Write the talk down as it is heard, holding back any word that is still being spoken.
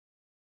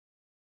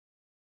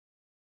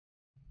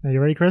Are you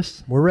ready,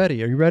 Chris? We're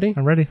ready. Are you ready?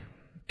 I'm ready.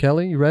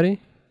 Kelly, you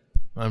ready?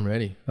 I'm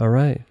ready. All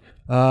right.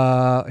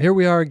 Here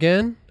we are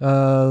again.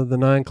 The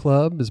 9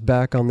 Club is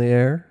back on the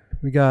air.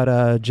 We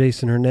got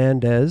Jason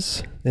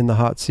Hernandez in the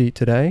hot seat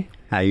today.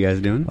 How you guys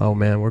doing? Oh,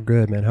 man, we're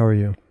good, man. How are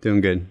you? Doing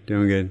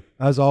good.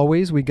 As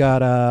always, we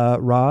got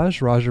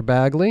Roger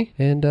Bagley.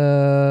 And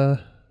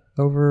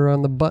over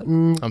on the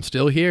button, I'm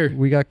still here.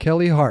 we got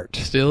Kelly Hart.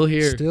 Still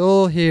here.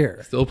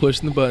 Still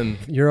pushing the button.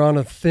 You're on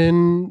a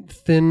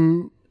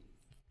thin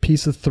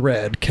piece of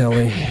thread,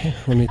 Kelly.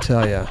 Let me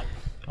tell you.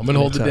 I'm going to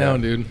hold it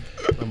down, dude.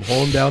 I'm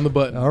holding down the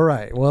button. All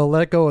right. Well,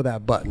 let go of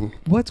that button.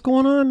 What's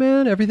going on,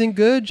 man? Everything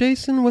good,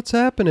 Jason? What's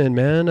happening,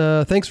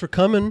 man? Thanks for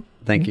coming.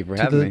 Thank you for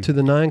having me. To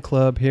the 9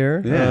 Club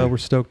here. Yeah. We're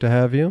stoked to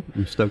have you.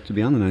 I'm stoked to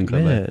be on the 9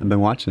 Club. Man. I've been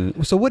watching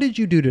it. So what did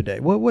you do today?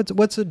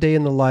 What's a day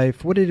in the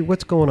life?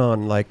 What's going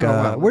on? Like,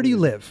 wow. where do you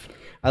live?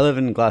 I live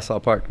in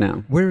Glassell Park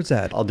now. Where is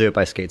that? I'll do it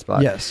by skate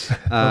spot. Yes.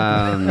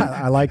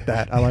 I like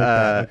that.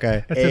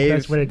 Okay. That's the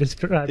best way to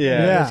describe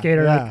Yeah. a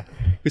skater. Yeah.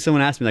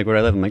 Someone asked me like where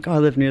I live. I'm like, I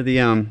live near the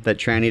that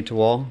tranny to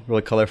wall,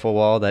 really colorful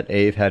wall that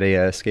Ave had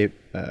a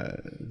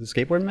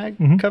skateboard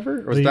mag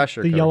cover or The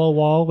Thrasher cover. yellow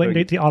wall went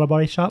to the auto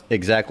body shop.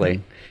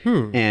 Exactly.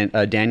 And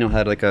Daniel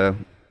had like a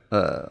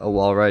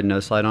wall ride no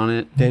slide on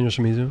it. Daniel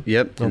Shimizu?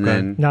 Yep. And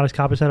then Not as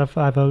Coppice had a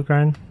 5.0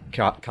 grind.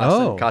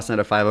 Costin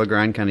had a 5.0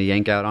 grind kind of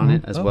yank out on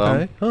it as well.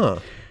 Okay. Huh.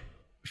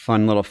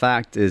 Fun little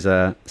fact is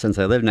since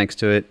I live next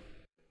to it,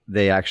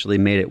 they actually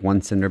made it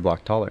 1 cinder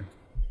block taller.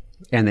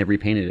 And they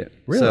repainted it.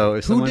 Really? So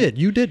if Who did?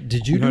 You did?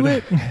 Did you do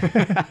it?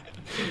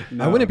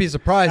 No. I wouldn't be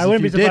surprised I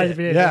wouldn't if be you surprised did if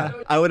it. you did. Yeah.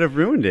 I would have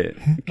ruined it.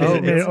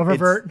 Made it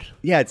oververt.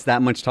 It's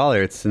that much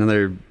taller. It's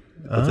another,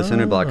 what's a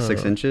cinder block,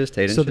 6 inches, 8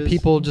 inches? So the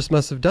people just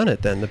must have done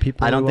it then. The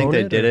people. I don't who think own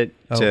they did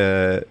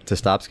it to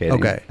stop skating.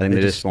 Okay. I think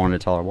they just wanted a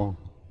taller wall.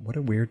 What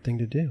a weird thing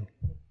to do.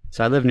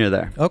 So I live near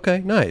there. Okay,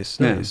 nice.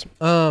 Yeah.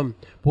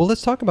 Well,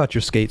 let's talk about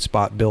your skate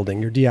spot building,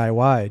 your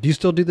DIY. Do you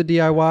still do the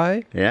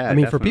DIY? Yeah, I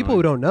mean, for definitely. people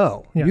who don't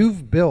know, Yeah.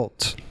 you've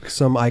built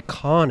some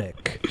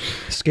iconic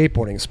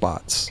skateboarding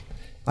spots.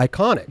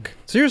 Iconic.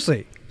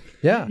 Seriously.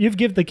 Yeah. You've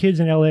given the kids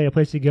in LA a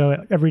place to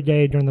go every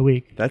day during the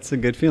week. That's a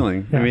good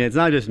feeling. Yeah. I mean, it's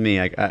not just me.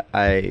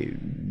 I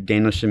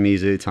Daniel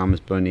Shimizu, Thomas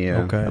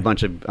Bonilla, Okay. a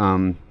bunch of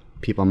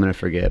people I'm going to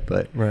forget,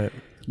 but Right.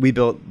 we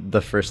built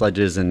the first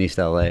ledges in East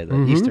LA,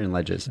 the Eastern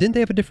ledges. Didn't they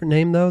have a different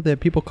name, though? That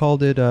people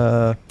called it,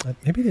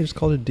 maybe they just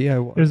called it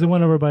DIY. It was the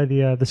one over by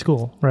the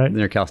school, right?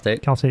 Near Cal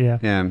State. Cal State, yeah.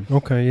 Yeah.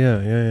 Okay,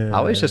 yeah. I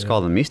always just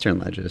call them Eastern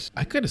ledges.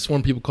 I could have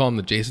sworn people call him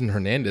the Jason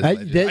Hernandez I-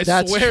 legend. that-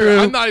 that's swear, true.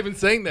 I'm not even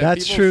saying that.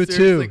 That's People true,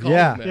 seriously too. call him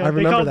Yeah. that. I They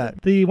remember called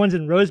that. The ones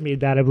in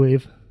Rosemead that, I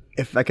believe.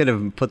 If I could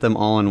have put them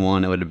all in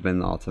one, it would have been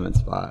the ultimate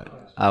spot.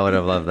 I would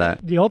have loved that.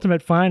 The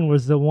ultimate find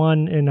was the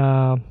one in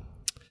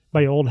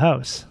by your old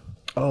house.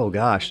 Oh,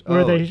 gosh.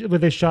 Where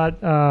they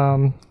shot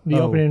the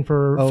opening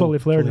for Fully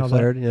Flared and all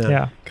Fully that. Flared,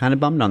 yeah. Kind of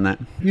bummed on that.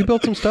 You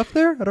built some stuff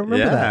there? I don't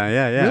remember that.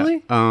 Yeah.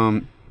 Really?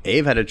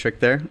 Ave had a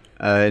trick there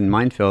in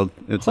Minefield.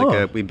 It's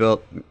like we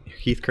built,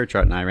 Heath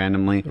Kirchart and I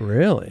randomly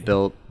Really?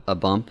 built a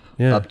bump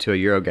Yeah. up to a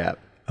Euro gap.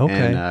 Okay.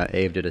 And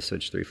Ave did a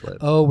switch 3 flip.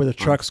 Oh, where the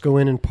trucks go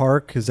in and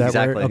park? Is that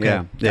Exactly. where?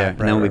 Okay. Yeah. And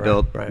then we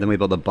built right. then we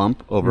built a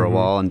bump over a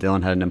wall, and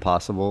Dylan had an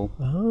impossible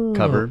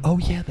cover. Oh,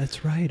 yeah,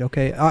 that's right.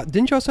 Okay.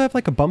 Didn't you also have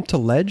like a bump to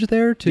ledge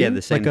there, too? Yeah,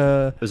 the same.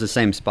 Like it was the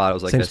same spot. It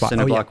was like Same a spot.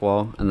 cinder Oh, yeah. block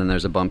wall, and then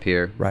there's a bump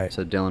here. Right.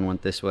 So Dylan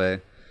went this way.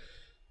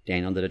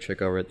 Daniel did a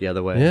trick over it the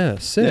other way. Yeah,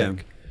 sick.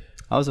 Yeah.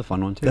 That was a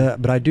fun one too.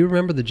 But I do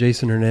remember the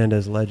Jason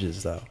Hernandez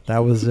ledges, though. That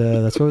was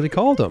that's what they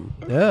called them.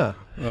 Yeah.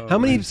 How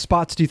many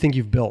spots do you think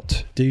you've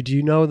built? Do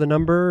you know the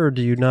number, or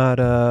do you not?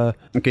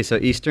 Okay, so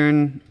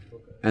Eastern,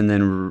 and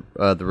then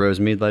the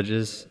Rosemead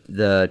ledges,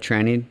 the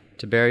tranny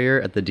to barrier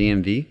at the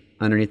DMV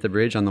underneath the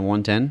bridge on the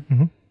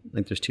 110.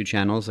 Like there's 2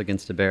 channels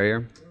against a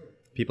barrier.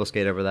 People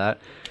skate over that.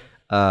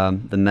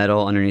 The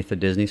metal underneath the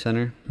Disney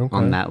Center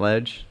on that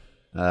ledge.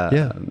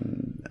 Yeah.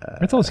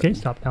 It's all skate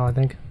stop now, I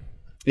think.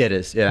 Yeah, it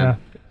is. Yeah.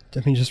 I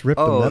mean, just rip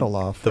the metal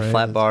off. The right?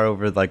 flat bar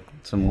over like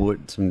some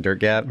wood, some dirt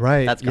gap.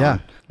 Right. That's gone. Yeah.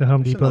 The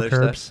Home Some Depot other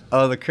curbs. stuff.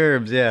 Oh, the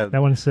curbs. Yeah.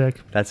 That one's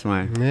sick. That's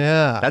mine.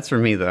 Yeah. That's for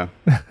me though.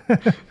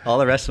 All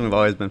the rest of them have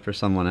always been for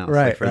someone else.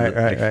 Right, Like for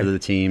right. the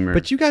team. Or,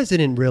 But you guys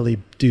didn't really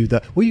do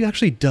the. Well, you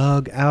actually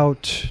dug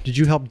out. Did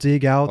you help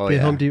dig out the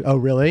yeah. Home Depot? Oh,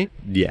 really?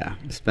 yeah,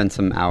 spent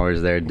some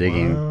hours there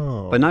digging.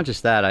 Wow. But not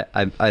just that.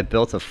 I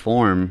built a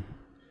form,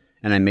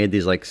 and I made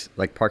these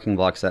like parking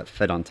blocks that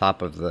fit on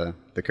top of the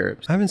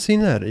curbs. I haven't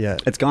seen that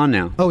yet. It's gone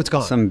now. Oh, it's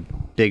gone. Some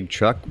big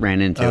truck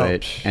ran into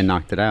it and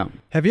knocked it out.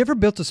 Have you ever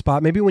built a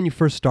spot? Maybe when you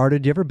first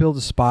started, did you ever build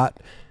a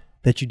spot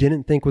that you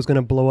didn't think was going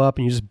to blow up,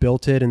 and you just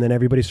built it, and then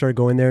everybody started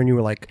going there, and you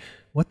were like,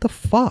 "What the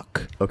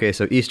fuck?" Okay,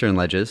 so Eastern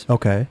ledges,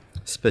 Okay.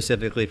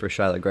 specifically for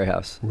Charlotte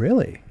Greyhouse.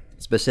 Really?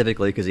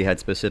 Specifically because he had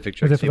specific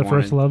Was tricks it for he the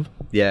first wanted. love?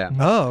 Yeah.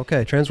 Oh,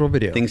 okay. Transworld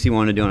Video. Things he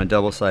wanted to do on a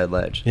double side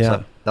ledge. Yeah.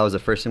 So that was the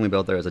first thing we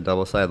built there was a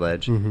double side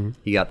ledge.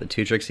 He got the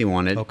 2 tricks he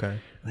wanted. Okay.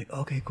 Like,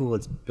 okay, cool.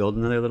 Let's build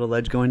another little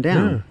ledge going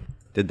down.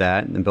 Did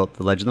that and then built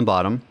the ledge on the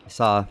bottom. I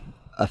saw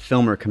a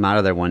filmer come out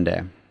of there one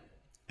day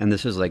And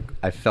this was like,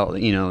 I felt,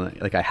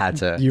 like I had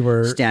to You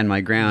were- stand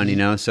my ground,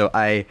 So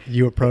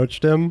You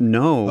approached him?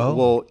 no, Oh.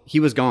 well, he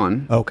was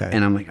gone. Okay.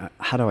 And I'm like,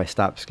 how do I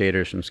stop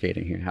skaters from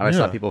skating here? How do I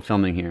stop people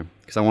filming here?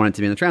 Because I wanted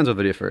to be in the Transworld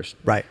video first.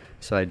 Right.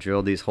 So I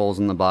drilled these holes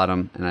in the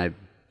bottom, and I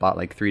bought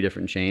like 3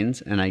 different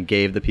chains, and I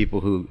gave the people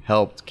who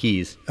helped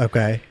keys.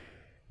 Okay.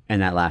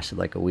 And that lasted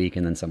like a week,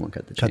 and then someone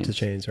cut the chains. Cut the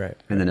chains, right.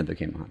 And then it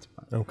became a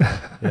hotspot. Okay.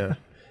 Yeah.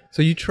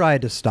 So you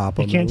tried to stop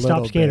them. You can't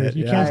stop skaters.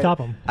 You can't stop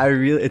them.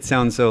 It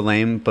sounds so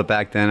lame, but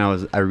back then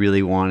I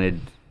really wanted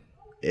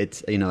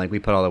it's, like we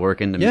put all the work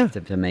in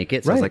to make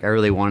it. So I was like, I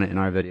really want it in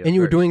our video. And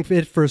you were doing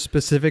it for a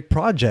specific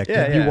project.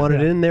 Yeah, You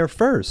wanted it in there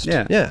first.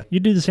 Yeah. Yeah. You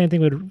do the same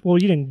thing with, you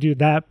didn't do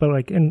that, but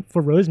like, and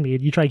for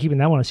Rosemead, you tried keeping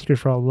that one a secret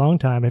for a long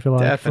time, I feel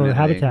like, Definitely. for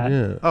Habitat.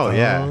 Yeah. Oh,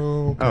 yeah.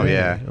 Okay. Oh,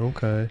 yeah.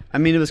 Okay. I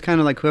mean, it was kind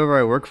of like whoever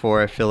I work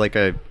for, I feel like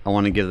I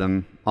want to give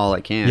them all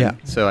I can. Yeah.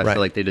 So I Right.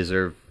 feel like they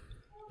deserve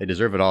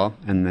it all.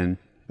 And then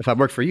if I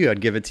work for you,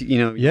 I'd give it to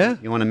Yeah.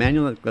 You want a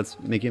manual? Let's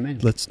make you a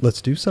manual.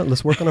 Let's do something.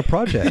 Let's work on a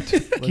project.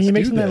 Can you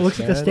make something that looks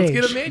like the stage?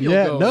 Let's get a manual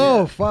Yeah, going.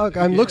 no, fuck.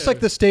 Looks like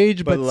the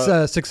stage, but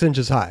But 6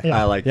 inches high. Yeah.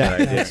 I like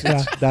that idea.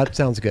 Yeah. That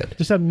sounds good.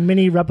 Just a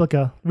mini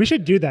replica. We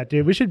should do that,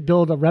 dude. We should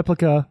build a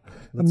replica,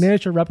 a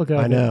miniature replica.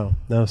 I of it. know.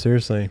 No,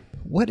 seriously.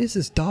 What is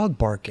this dog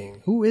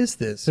barking? Who is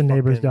this? The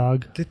neighbor's fucking-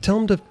 dog. Tell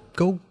him to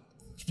go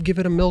give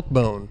it a milk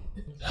bone.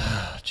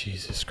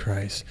 Jesus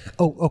Christ.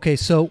 Oh, okay.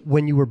 So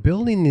when you were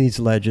building these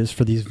ledges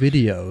for these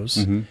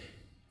videos,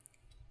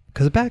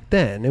 because back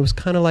then it was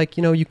kind of like,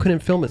 you couldn't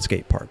film at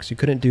skate parks. You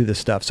couldn't do this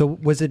stuff. So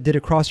did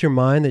it cross your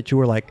mind that you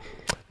were like,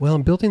 well,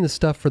 I'm building this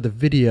stuff for the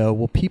video.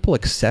 Will people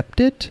accept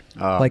it?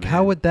 Oh, like, man.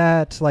 how would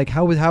that, like,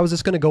 how is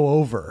this going to go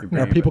over?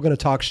 Are people going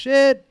to talk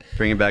shit?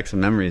 Bringing back some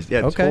memories. Yeah,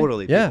 Okay.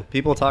 totally. Yeah.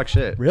 People talk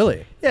shit.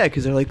 Really? Yeah,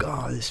 because they're like,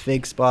 oh, this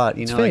fake spot.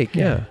 It's fake.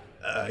 Yeah.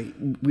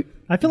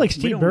 I feel like We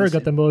Steve don't Berg wanna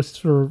got the most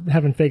for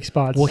having fake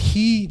spots. Well,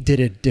 he did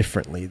it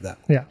differently, though.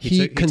 Yeah.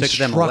 He took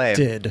them away.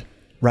 constructed.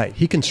 Right.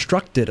 He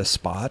constructed a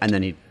spot. And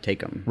then he'd take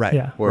them. Right.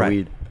 Yeah. Or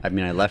right. I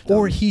left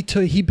Or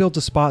them. he built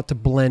a spot to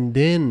blend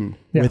in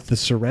Yeah. with the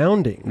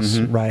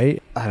surroundings,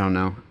 right? I don't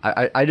know.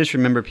 I just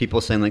remember people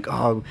saying like,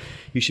 oh,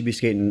 you should be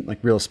skating like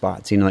real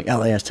spots. Like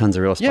LA has tons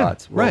of real Yeah,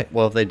 spots. Well, right.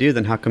 Well, if they do,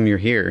 then how come you're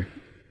here?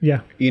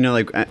 yeah.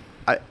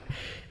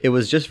 It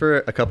was just for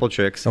a couple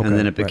tricks, Okay, and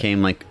then it right.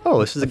 became like,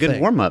 oh, this is a good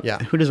thing. warm up. Yeah.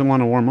 Who doesn't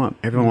want to warm up?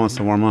 Everyone wants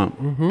to warm up.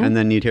 And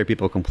then you'd hear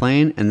people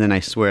complain, and then I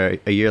swear,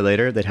 a year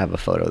later, they'd have a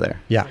photo there.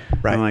 Yeah,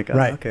 right. I'm like, oh,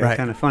 right, okay, right.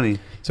 kind of funny.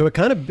 So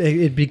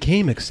it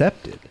became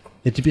accepted.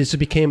 It just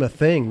became a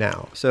thing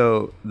now.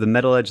 So the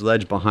metal edge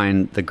ledge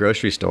behind the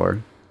grocery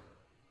store,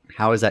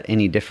 how is that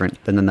any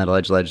different than the metal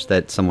edge ledge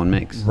that someone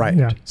makes? Right.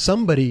 Yeah.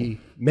 Somebody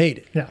made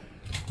it. Yeah.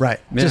 Right.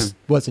 Yeah. Just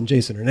wasn't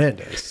Jason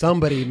Hernandez.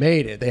 Somebody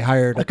made it. They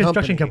hired a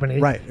construction company.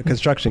 Right. A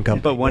construction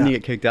company. But one Yeah. you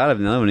get kicked out of,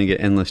 another one you get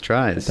endless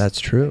tries. That's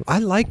true. I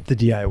like the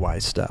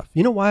DIY stuff.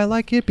 You know why I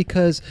like it?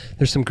 Because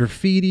there's some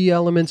graffiti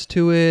elements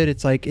to it.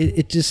 It's like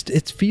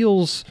it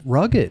feels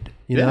rugged.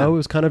 You Yeah. know, it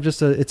was kind of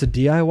just it's a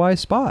DIY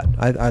spot.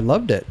 I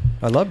loved it.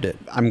 I loved it.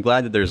 I'm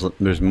glad that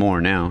there's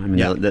more now. I mean,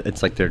 Yeah.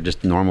 it's like they're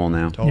just normal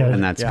now, Totally.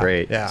 and that's Yeah,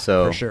 great. Yeah,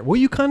 so for sure. Well,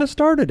 you kind of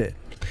started it.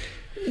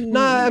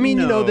 Nah, I mean,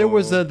 there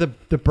was the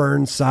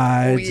burn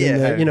sides,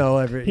 and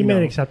the, He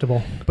made it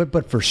acceptable.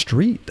 But for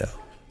street though,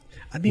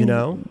 I mean,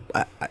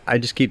 I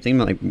just keep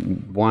thinking about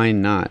like, why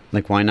not?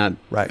 Like, why not?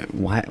 Right.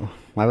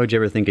 Why would you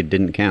ever think it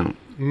didn't count?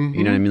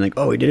 You know what I mean? Like,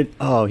 oh, he did it.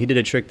 Oh, he did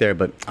a trick there,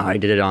 but I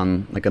did it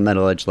on like a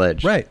metal edge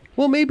ledge. right?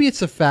 Well, maybe it's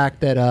the fact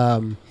that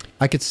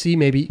I could see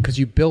maybe because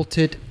you built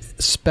it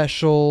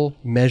special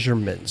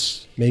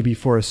measurements, maybe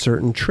for a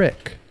certain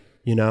trick.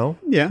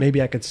 Yeah.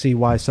 Maybe I could see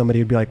why somebody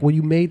would be like, well,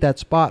 you made that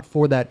spot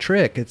for that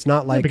trick. It's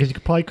not like Because you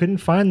probably couldn't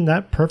find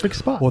that perfect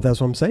spot. well, that's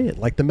what I'm saying.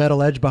 Like the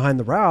metal edge behind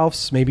the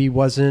Ralphs maybe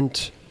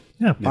wasn't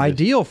yeah.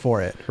 ideal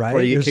for it, right?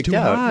 Or you It get was kicked too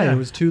out. high. Yeah. It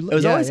was too. It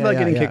was always about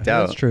getting kicked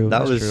out. That's true.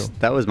 That That's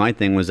true. was my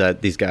thing. Was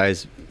that these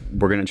guys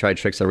were going to try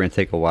tricks that were going to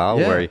take a while,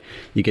 Yeah. where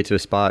you get to a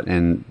spot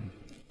and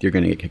you're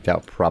going to get kicked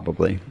out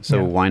probably. So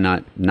Yeah. why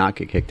not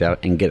get kicked out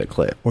and get a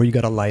clip? Or you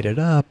got to light it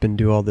up and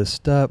do all this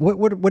stuff.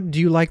 What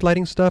do you like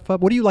lighting stuff up?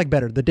 What do you like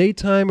better, the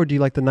daytime or do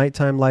you like the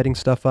nighttime lighting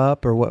stuff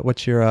up? Or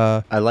what's your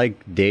I like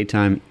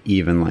daytime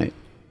even light.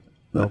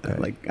 Okay.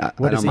 Like I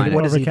what don't is mind even,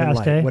 what it. is even Overcast,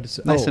 light? eh? What is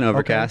Nice and okay.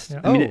 overcast.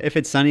 Yeah. I mean, Oh. if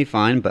it's sunny,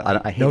 fine. But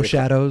I hate No the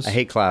shadows? I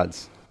hate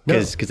clouds No.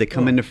 because they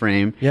come into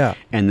frame. Yeah.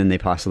 And then they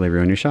possibly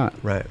ruin your shot.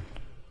 Right.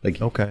 Like,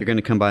 Okay. you're going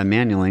to come by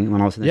manualing when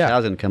all of a sudden Yeah. the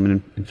shadow's going to come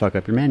in and fuck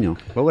up your manual.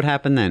 What would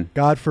happen then?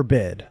 God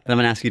forbid. Then I'm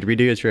going to ask you to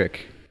redo your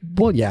trick.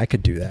 Well, yeah, I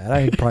could do that.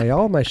 I probably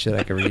all my shit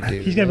I could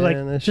redo. He's gonna be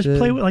Man, like, that just shit-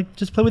 play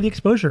with the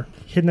exposure,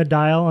 hitting the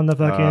dial on the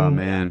fucking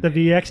man. the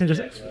VX and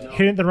just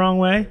hitting it the wrong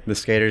way. The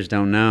skaters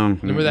don't know.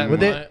 Remember that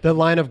With line? it, the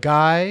line of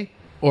guy.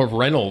 Or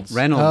Reynolds.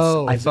 Reynolds,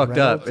 Oh, I is it fucked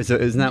up. Reynolds?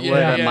 Isn't that what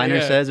Yeah, a yeah, miner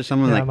yeah. says or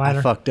something Yeah, like I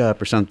miner. fucked up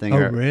or something? Oh,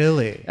 or,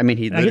 really? I mean,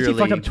 he I guess he fucked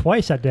literally up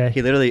twice that day.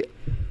 he literally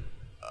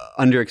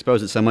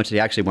underexposed it so much that he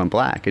actually went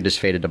black. It just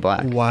faded to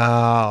black.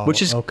 Wow.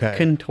 Which is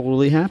can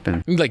totally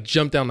happen. You like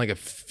jumped down like a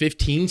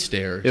 15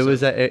 stair. It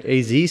was at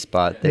AZ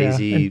spot. The AZ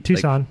in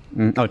Tucson.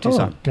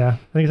 Tucson. Yeah,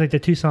 I think it's like the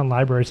Tucson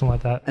library, something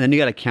like that. And then you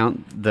got to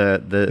count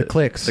the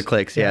clicks. The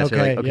clicks, yeah. So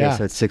you're like,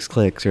 so it's 6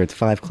 clicks or it's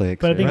 5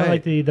 clicks. But I think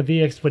like the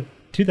VX with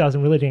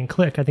 2000 really didn't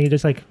click. I think it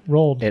just like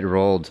rolled. It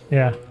rolled.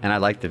 Yeah. And I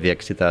liked the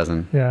VX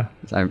 2000. Yeah.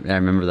 I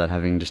remember that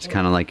having just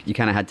kind of like, you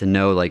kind of had to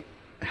know like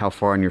how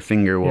far on your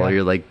finger while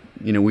you're like,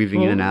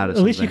 weaving in and out of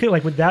something. At least you could,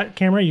 like with that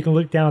camera, you can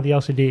look down at the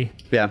LCD.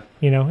 Yeah.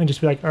 And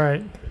just be like, all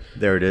right.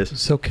 There it is.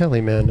 So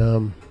Kelly,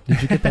 man,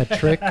 did you get that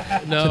trick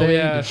today?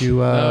 Yeah. Did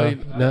you?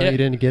 You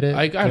didn't get it.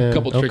 I got a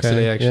couple tricks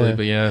today, actually,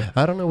 but yeah.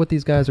 I don't know what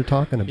these guys are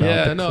talking about.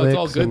 Yeah, no, it's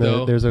all good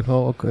though. There's a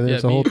whole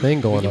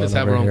thing going on. Let's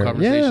have our own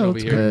conversation over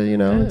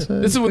here.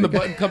 This is when the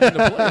button comes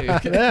into play.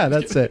 Yeah,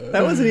 that's it.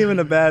 That wasn't even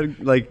a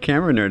bad like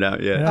camera nerd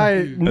out yet.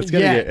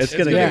 It's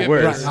gonna get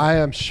worse. I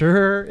am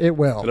sure it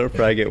will. It'll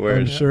probably get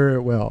worse. I'm sure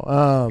it will.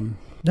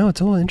 No,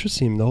 it's all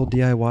interesting, the whole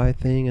DIY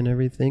thing and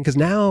everything, because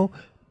now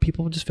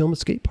people just film at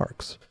skate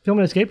parks.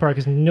 Filming at a skate park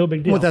is no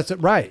big deal. Well, that's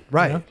it. Right.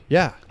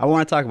 Yeah. I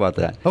want to talk about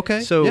that. Okay.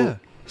 So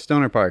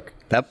Stoner Park,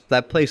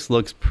 that place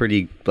looks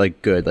pretty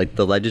like good. Like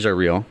the ledges are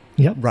real.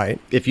 Yep. Right.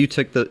 If you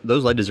took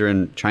those ledges are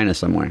in China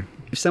somewhere.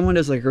 If someone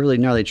does like a really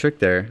gnarly trick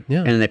there,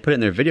 and they put it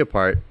in their video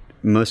part,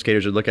 most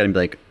skaters would look at it and be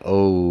like,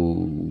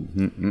 "Oh,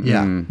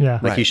 yeah,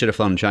 like he should have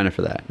flown in China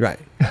for that." Right.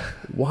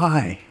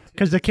 Why?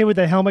 Because the kid with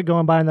the helmet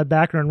going by in the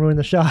background ruined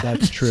the shot.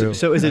 That's true.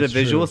 So is it a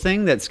visual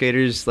thing that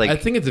skaters like? I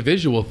think it's a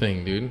visual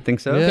thing, dude. Think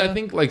so? Yeah. I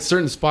think like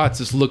certain spots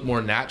just look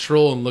more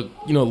natural and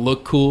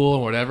look cool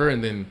and whatever,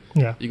 and then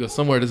you go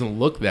somewhere it doesn't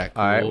look that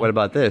cool. All right. What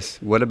about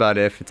this? What about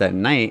if it's at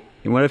night?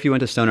 And what if you went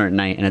to Stoner at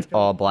night and it's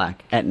all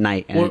black at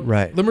night? And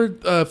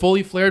Remember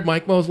fully flared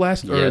Mike Mo's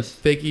last or Yes.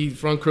 fakey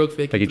front crook,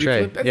 fakey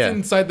tray. flip? That's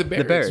inside the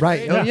barracks. The barracks.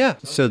 Right. Oh, yeah.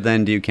 So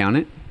then, do you count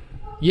it?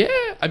 Yeah.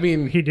 I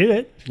mean, He did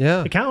it.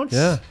 Yeah. It counts.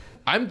 Yeah.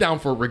 I'm down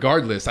for it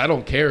regardless. I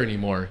don't care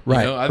anymore.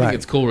 Right, I think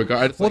it's cool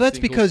regardless. Well, that's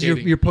because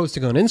you're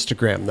posting on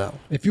Instagram, though.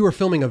 If you were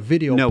filming a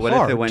video, No. What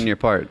if it went in your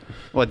part?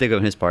 Well, it did go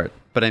in his part,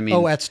 but I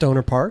mean, at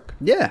Stoner Park.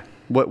 yeah.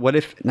 What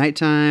if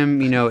nighttime?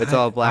 It's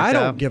all blacked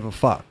out. I don't give a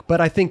fuck, but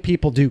I think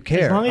people do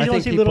care. As long as you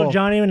don't see little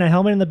Johnny in a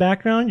helmet in the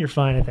background, you're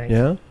fine, I think.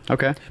 Yeah.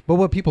 Okay. But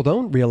what people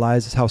don't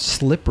realize is how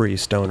slippery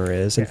Stoner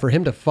is, and for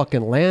him to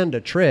fucking land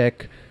a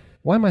trick.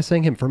 Why am I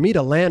saying him? For me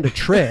to land a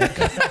trick.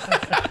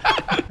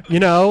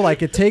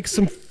 Like it takes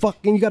some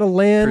fucking. You got to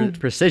land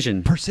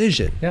precision.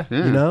 Yeah.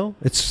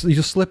 You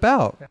just slip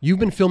out. You've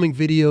been filming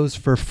videos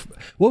for.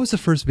 What was the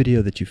first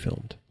video that you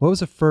filmed? What was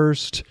the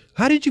first?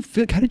 How did you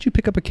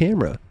pick up a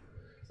camera?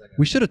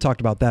 We should have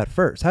talked about that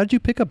first. How did you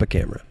pick up a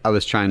camera? I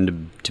was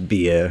trying to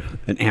be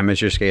an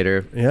amateur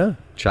skater. Yeah.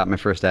 Shot my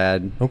first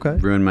ad. Okay.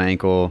 Ruined my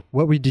ankle.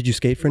 Did you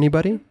skate for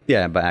anybody?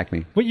 Yeah, by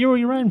Acme. What year were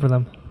you riding for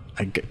them?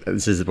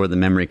 This is where the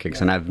memory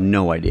kicks, and I have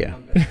no idea.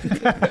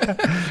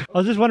 I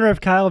was just wondering if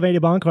Kyle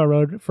Vadibankar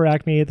rode for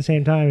Acme at the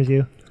same time as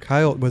you.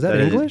 Kyle, was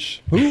that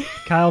English? Who?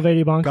 Kyle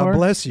Vadibankar. God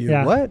bless you.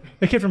 Yeah. What?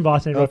 The kid from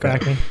Boston rode for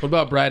Acme. What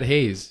about Brad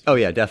Hayes? Oh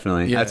yeah,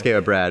 definitely. Yeah. I'd skate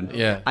with Brad.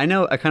 Yeah.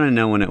 I kind of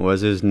know when it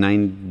was. It was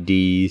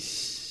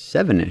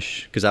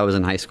 97-ish because I was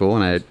in high school,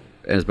 and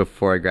it was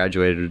before I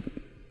graduated.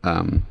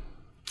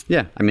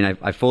 Yeah, I mean,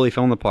 I fully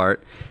filmed the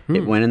part.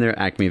 It went in their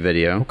Acme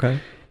video. Okay.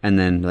 And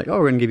then like, oh,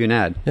 we're gonna give you an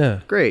ad. Yeah.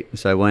 Great.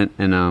 So I went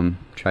and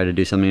tried to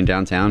do something in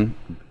downtown,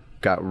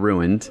 got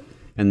ruined,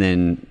 and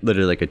then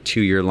literally like a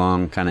 2-year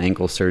long kind of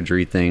ankle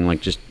surgery thing, like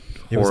just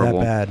horrible. It was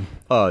that bad.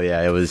 Oh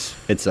yeah,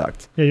 it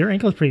sucked. Yeah, your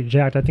ankle's pretty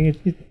jacked. I think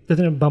it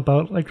doesn't it bump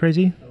out like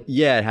crazy.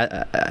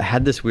 Yeah, I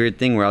had this weird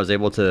thing where I was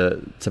able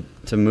to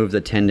move the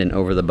tendon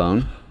over the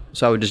bone.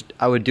 So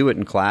I would do it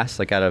in class,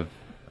 like out of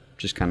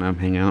just kind of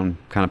hang out and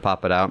kind of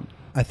pop it out.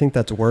 I think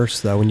that's worse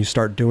though when you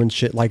start doing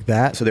shit like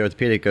that. So the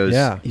orthopedic goes,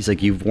 he's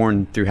like, you've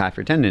worn through half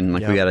your tendon.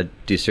 Like we got to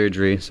do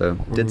surgery. So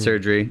did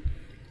surgery,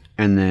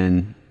 and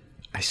then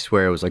I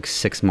swear it was like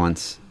 6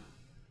 months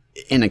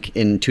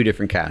in 2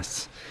 different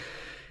casts,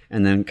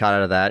 and then got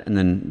out of that. And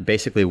then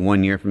basically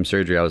 1 year from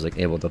surgery, I was like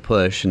able to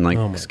push and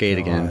like skate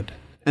again.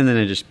 And then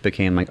it just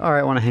became like, all right,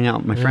 I want to hang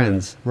out with my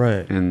friends.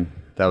 Right. And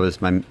that was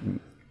my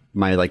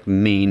like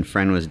main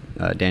friend was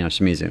Daniel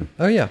Shimizu.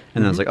 Oh yeah.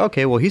 And I was like,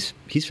 okay, well he's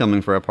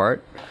filming for a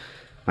part.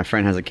 My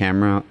friend has a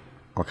camera.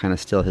 I'll kind of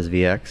steal his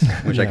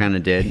VX, which I kind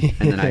of did.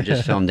 And then I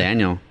just filmed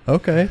Daniel.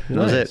 Okay. That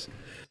was it.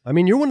 I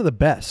mean, you're one of the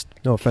best.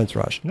 No offense,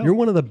 Raj. No. You're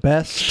one of the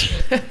best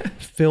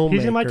filmmakers.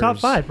 He's in my top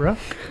 5, bro.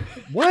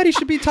 What? He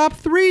should be top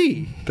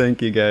 3.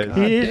 Thank you, guys.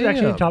 He is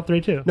actually top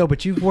 3 too. No,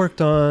 but you've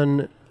worked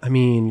on, I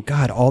mean,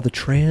 God, all the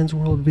Trans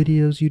World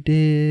videos you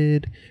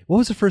did. What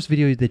was the first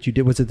video that you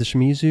did? Was it the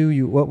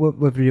Shimizu?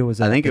 What video was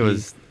that? I think it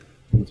was...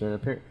 It's right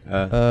up here.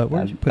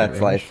 Where did you put it?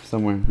 That's Life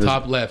somewhere.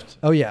 Top left.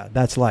 Oh yeah,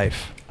 That's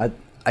Life.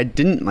 I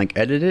didn't like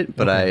edit it,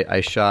 but I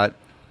shot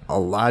a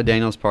lot of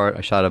Daniel's part.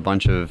 I shot a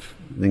bunch of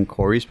I think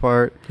Corey's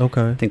part.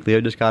 Okay. I think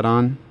Leo just got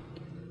on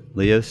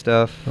Leo's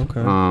stuff.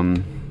 Okay.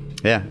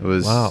 Yeah, it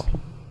was. Wow.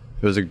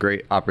 It was a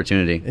great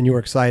opportunity. And you were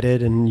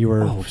excited, and you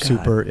were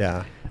super.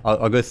 Yeah.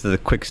 I'll go through the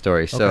quick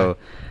story. So,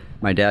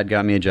 My dad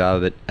got me a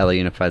job at LA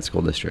Unified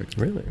School District.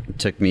 Really? It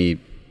took me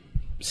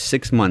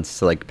 6 months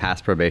to like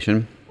pass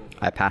probation.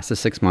 I passed the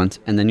 6 months,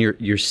 and then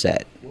you're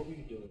set.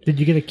 Did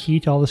you get a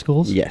key to all the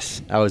schools?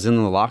 Yes, I was in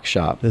the lock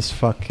shop. This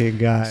fucking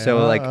guy.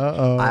 So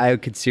I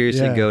could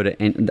seriously go to.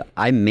 And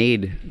I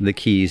made the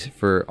keys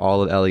for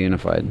all of LA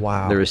Unified.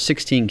 Wow. There were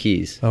 16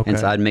 keys, Okay. and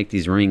so I'd make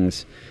these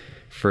rings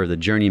for the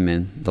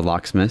journeyman, the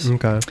locksmiths.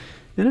 Okay.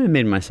 And I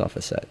made myself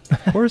a set.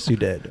 Of course you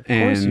did. Of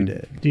course you And-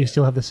 did. Do you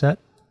still have the set?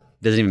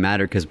 Doesn't even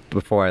matter because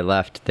before I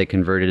left, they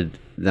converted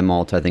them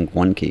all to I think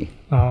one key.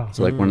 Oh.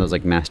 So like one of those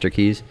like master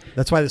keys.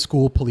 That's why the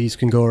school police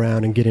can go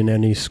around and get in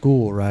any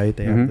school, right?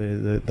 They have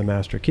the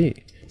master key.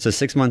 So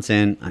 6 months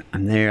in,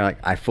 I'm there. Like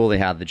I fully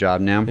have the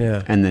job now.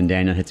 Yeah. And then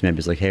Daniel hits me up.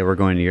 He's like, "Hey, we're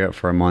going to Europe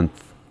for a month.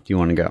 Do you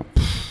want to go?"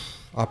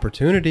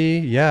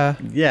 Opportunity, yeah.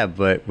 Yeah,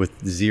 but with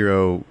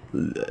zero,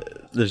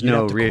 there's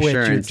no have to quit your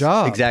reassurance.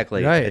 job.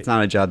 Exactly. Right. It's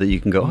not a job that you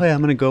can go, "Oh yeah,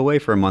 I'm going to go away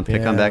for a month. Can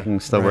I come Yeah, back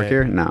and still work right.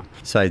 here?" No.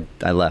 So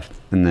I left,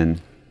 and then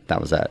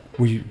that was that.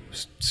 Were you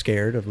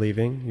scared of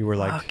leaving? You were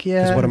like, Fuck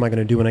yeah. 'Cause what am I going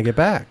to do when I get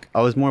back?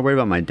 I was more worried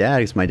about my dad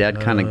because my dad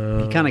kind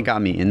of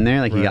got me in there.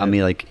 Like he got Right.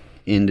 me like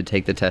in to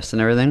take the test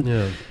and everything.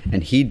 Yeah.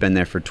 And he'd been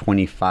there for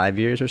 25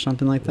 years or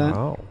something like that.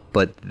 Wow.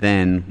 But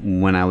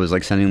then when I was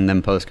like sending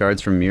them postcards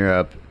from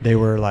Europe, They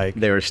were like,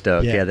 they were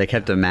stoked. Yeah. Yeah, they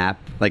kept a map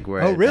like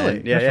where. Oh, I'd really?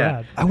 been. Yeah, That's yeah.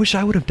 rad. I wish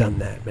I would have done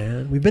that,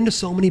 man. We've been to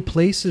so many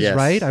places, Yes.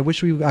 right? I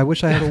wish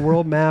I had a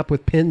world map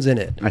with pins in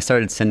it. I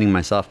started sending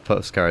myself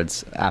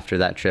postcards after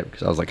that trip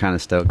because I was like kind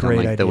of stoked Great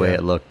on like the way idea.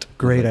 it looked.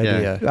 Great Like, yeah.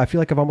 idea. I feel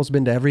like I've almost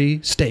been to every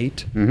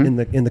state in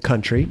the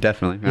country.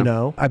 Definitely, yeah. You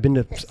know, I've been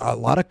to a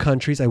lot of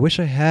countries. I wish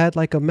I had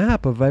like a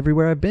map of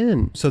everywhere I've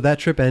been. So that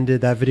trip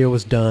ended. That video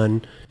was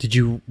done.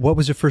 What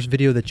was your first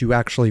video that you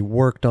actually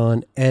worked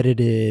on,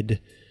 edited?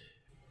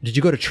 Did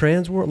you go to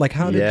Transworld? Like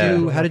how did Yeah.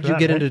 you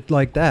get Right. into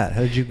like that?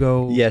 How did you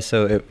go? Yeah,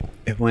 so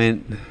it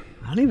went.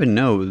 I don't even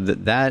know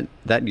that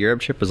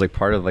Europe trip was like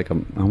part of like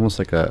almost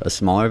like a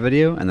smaller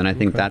video, and then I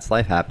think That's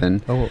Life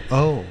happened.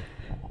 Oh.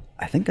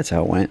 I think that's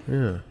how it went.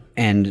 Yeah.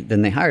 And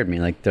then they hired me.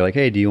 Like they're like,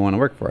 "Hey, do you want to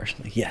work for us?"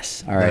 I'm like,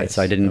 yes. All right. Nice.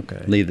 So I didn't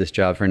Okay. leave this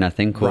job for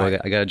nothing. Cool. Right.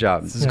 I got a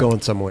job. This is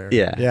going somewhere.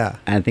 Yeah. Yeah.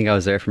 And I think I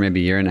was there for maybe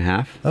a year and a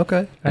half.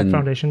 Okay. At And-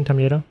 Foundation,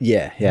 Tomato.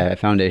 Yeah, at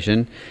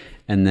Foundation.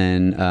 And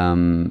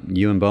then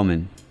Ewan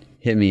Bowman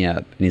hit me up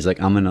and he's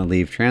like, "I'm gonna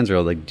leave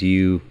Transworld. Like, do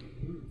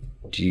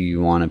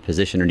you want a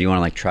position or do you want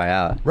to like try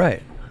out?"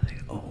 Right.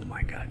 Oh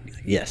my god. He's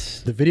like,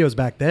 yes. The videos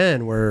back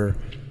then were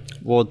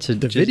Well, to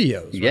the just,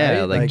 videos, yeah,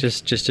 right? like Like-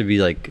 just to be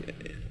like,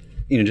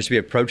 just to be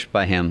approached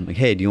by him, like,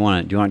 "Hey, do you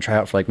want to try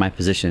out for like my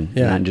position?"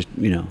 Yeah. And I'm just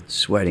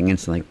sweating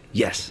instantly, like,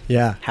 yes.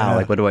 Yeah, How? yeah.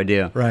 Like, what do I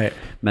do? Right.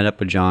 Met up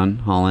with John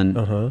Holland.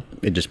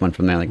 It just went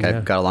from there. Like,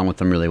 I got along with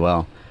him really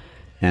well.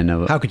 And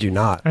how could you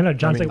not? I know,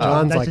 John's like one of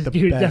the John's like nicest the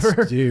dude best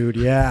ever. dude.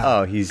 Yeah.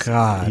 oh,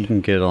 God. he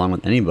can get along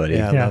with anybody.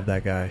 Yeah, I Yeah. love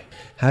that guy.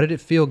 How did it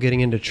feel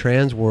getting into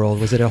Transworld?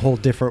 Was it a whole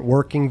different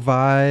working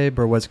vibe,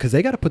 or was because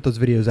they got to put those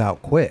videos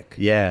out quick?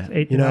 Yeah.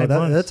 8 to You know 9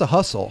 months. that's a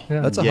hustle. Yeah.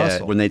 That's a Yeah,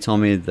 hustle. when they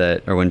told me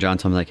that, or when John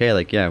told me, like, "Hey,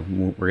 like, yeah,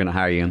 we're gonna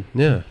hire you,"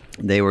 Yeah.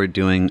 they were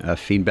doing a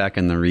feedback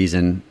and the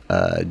reason,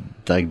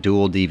 like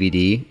dual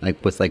DVD,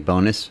 like with like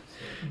bonus.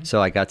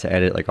 So I got to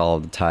edit like all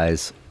of the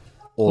Ty's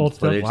old Old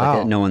stuff. footage Wow. like,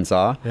 that no one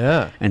saw.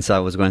 Yeah. And so I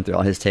was going through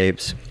all his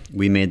tapes.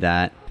 We made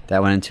that.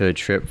 That went into a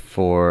trip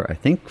for I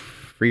think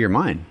Free Your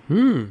Mind,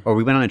 or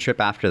we went on a trip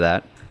after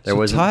that. There So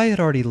was Ty had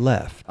already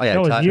left. Oh yeah, That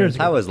was Ty, years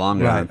Ty ago. was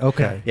longer. Right.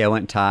 Okay. Yeah, it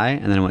went Ty,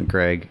 and then it went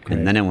Greg,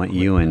 and then it went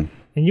Ewan.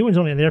 And Ewan's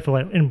only there for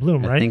like in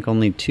Bloom, I right? think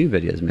only 2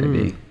 videos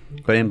maybe,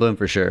 but in Bloom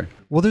for sure.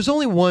 Well, there's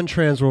only one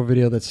Transworld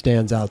video that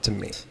stands out to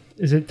me.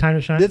 Is it Time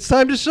to Shine? It's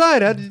Time to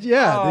Shine. How did,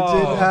 yeah.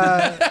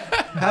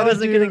 I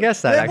wasn't gonna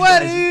guess that.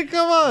 What? Actually.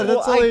 Come on.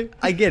 That's only.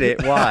 I get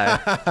it. Why?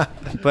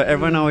 But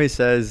everyone always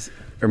says,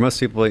 or most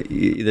people,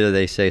 either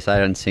they say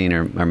Sight Unseen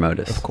or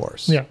Modus. Of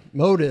course. Yeah.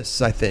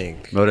 Modus, I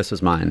think. Modus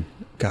was mine.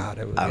 God,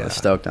 it was. I was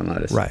stoked on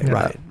Modus. Right, Yeah.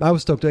 right. I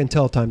was stoked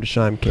until Time to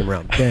Shine came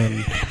around.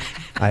 Then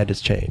I had to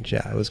change.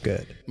 Yeah, it was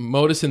good.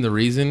 Modus and The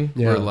Reason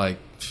Yeah. were like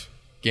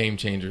game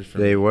changers for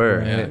me. They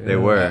were. Yeah. They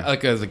were.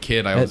 Like as a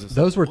kid, I was just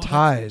Those were like, what?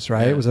 ties,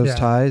 right? Yeah. Was those Yeah.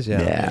 ties?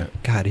 Yeah. Yeah.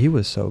 God, he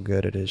was so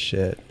good at his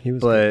shit. He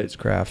was good at his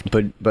craft.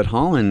 But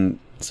Holland.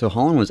 So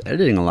Holland was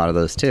editing a lot of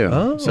those too.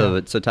 Oh.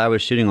 So Ty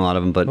was shooting a lot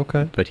of them, but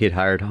Okay. but he had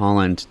hired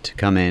Holland to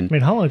come in. I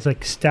mean, Holland's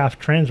like staff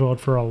Transworld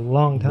for a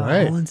long time.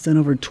 Right. Holland's done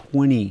over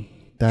 20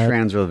 That-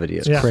 Transworld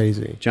videos. Yeah.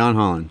 Crazy. John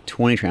Holland,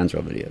 20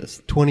 Transworld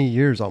videos. 20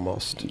 years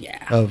almost. Yeah.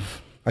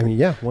 Of, I mean,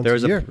 yeah, once There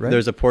was a year, right?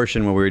 There's a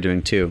portion where we were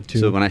doing two. Two,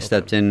 So when I okay.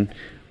 stepped in,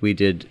 I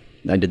did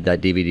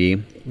that DVD,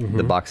 Mm-hmm.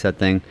 the box set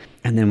thing,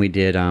 and then we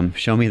did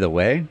Show Me the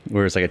Way,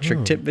 where it's like a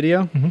trick tip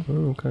video,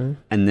 Oh, okay.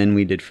 and then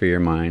we did For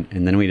Your Mind,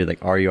 and then we did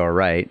like Are You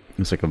Alright? It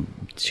was like a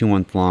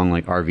 2-month long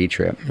like RV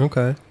trip,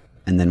 Okay.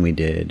 and then we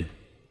did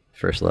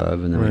First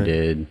Love, and then Right. we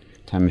did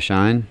Time to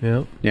Shine.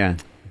 Yeah. Yeah.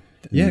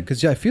 Yeah,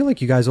 because I feel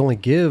like you guys only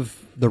give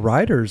the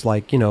writers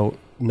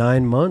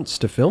 9 months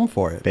to film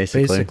for it.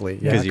 Basically.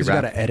 Yeah, 'Cause because you you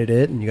got wrap- to edit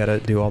it and you got to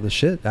do all the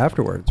shit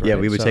afterwards. Yeah,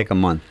 right? we would So- take a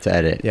month to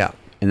edit. Yeah.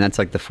 And that's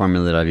like the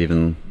formula that I've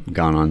even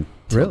gone on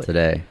till Really?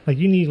 today. Like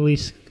you need at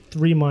least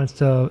 3 months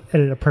to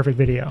edit a perfect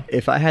video?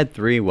 If I had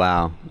 3,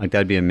 wow, like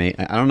that'd be amazing.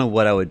 I don't know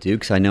what I would do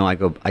because I know I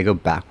go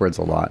backwards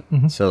a lot.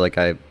 So like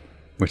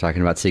we're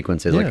talking about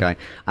sequences. Yeah. Like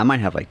I might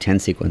have like 10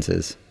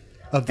 sequences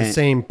Of the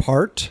same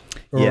part?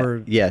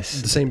 Or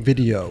yes, the same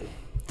video?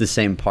 the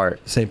same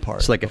part. Same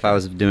part. So like if I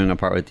was doing a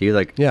part with you,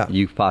 like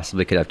you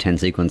possibly could have 10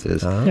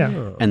 sequences.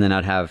 Yeah. And then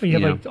I'd have You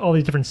have like all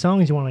these different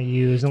songs you want to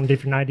use and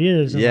different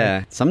ideas. And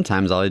yeah.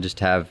 Sometimes I'll just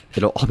have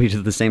it'll all be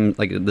to the same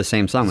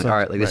song. Like all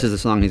right, like this is the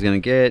song he's gonna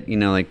get.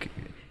 Like,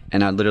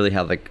 and I literally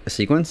have like a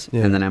sequence,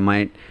 and then I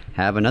might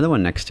have another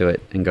one next to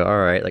it and go, all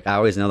right. Like I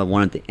always know the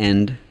one at the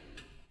end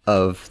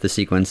of the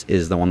sequence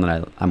is the one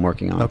that I'm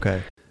working on.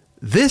 Okay.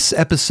 This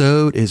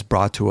episode is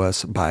brought to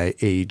us by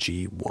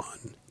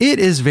AG1. It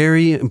is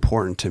very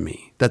important to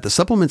me that the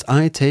supplements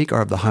I take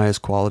are of the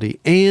highest quality,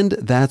 and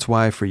that's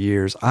why for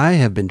years I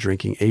have been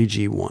drinking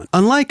AG1.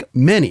 Unlike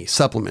many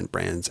supplement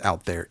brands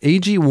out there,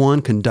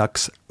 AG1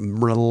 conducts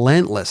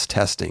relentless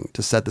testing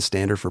to set the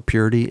standard for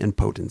purity and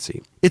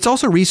potency. It's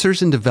also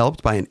researched and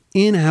developed by an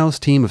in-house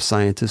team of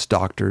scientists,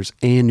 doctors,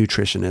 and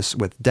nutritionists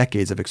with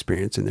decades of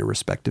experience in their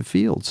respective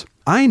fields.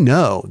 I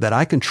know that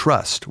I can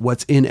trust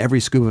what's in every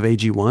scoop of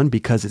AG1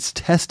 because it's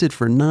tested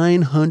for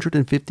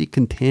 950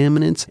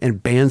 contaminants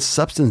and banned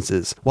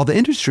substances, while the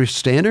industry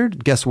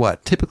standard, guess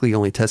what, typically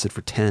only tested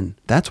for 10.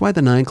 That's why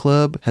the 9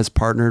 Club has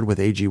partnered with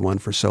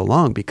AG1 for so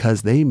long,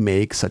 because they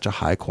make such a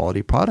high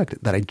quality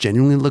product that I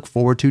genuinely look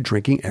forward to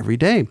drinking every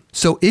day.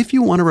 So if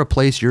you want to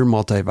replace your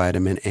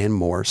multivitamin and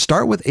more,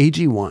 start with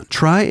AG1.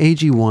 Try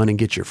AG1 and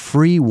get your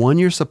free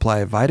 1-year supply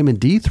of vitamin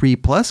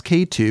D3 plus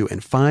K2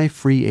 and 5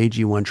 free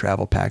AG1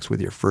 travel packs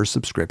with your first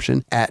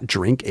subscription at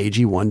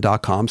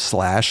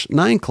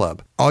drinkag1.com/9club.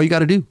 All you got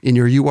to do in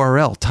your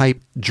URL, type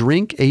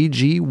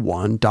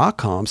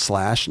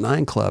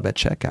drinkag1.com/9club at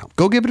checkout.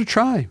 Go give it a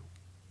try.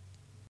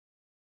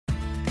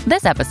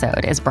 This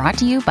episode is brought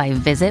to you by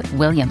Visit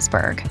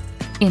Williamsburg.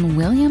 In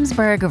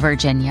Williamsburg,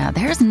 Virginia,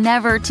 there's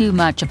never too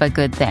much of a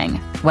good thing.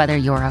 Whether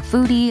you're a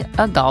foodie,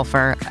 a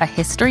golfer, a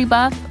history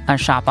buff, a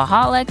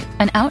shopaholic,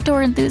 an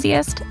outdoor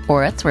enthusiast,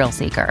 or a thrill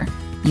seeker,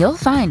 you'll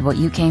find what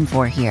you came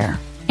for here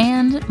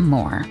and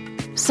more.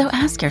 So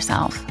ask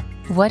yourself,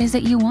 what is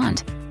it you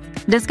want?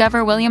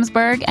 Discover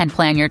Williamsburg and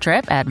plan your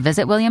trip at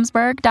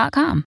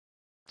visitwilliamsburg.com.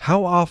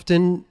 How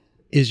often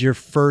is your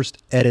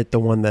first edit the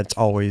one that's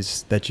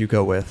always that you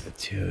go with?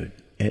 Dude,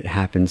 it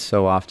happens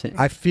so often.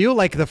 I feel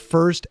like the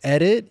first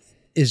edit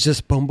is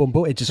just boom, boom,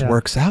 boom. It just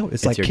works out.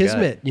 It's like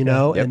kismet, you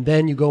know? Yep. And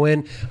then you go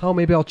in, oh,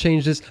 maybe I'll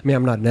change this. I mean,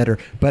 I'm not an editor,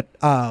 but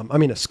a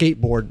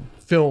skateboard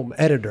film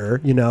editor,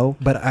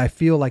 but I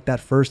feel like that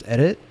first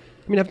edit,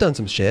 I mean, I've done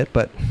some shit,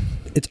 but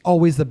it's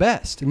always the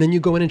best. And then you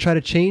go in and try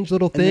to change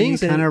little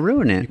things. And you kind of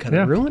ruin it. You kind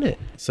of ruin it.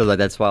 So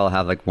that's why I'll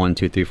have like 1,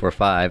 2, 3, 4,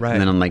 5. Right. And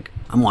then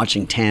I'm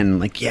watching 10. I'm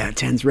like, yeah,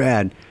 10's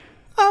rad.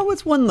 Oh,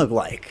 what's 1 look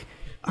like?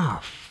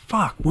 Oh,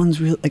 fuck. 1's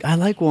real. Like, I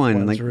like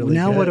 1. Like, really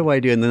now good. what do I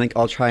do? And then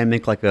I'll try and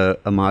make like a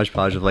Mod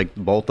Podge of like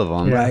both of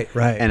them. Right.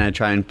 And I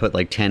try and put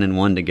like 10 and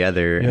 1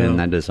 together, and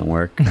that doesn't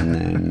work. And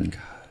then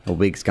a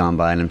week's gone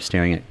by, and I'm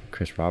staring at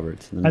Chris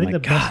Roberts. And I think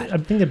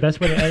the best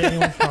way to edit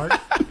anyone's part.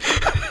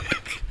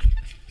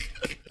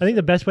 I think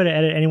the best way to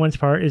edit anyone's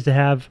part is to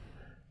have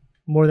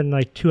more than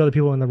like 2 other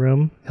people in the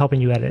room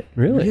helping you edit.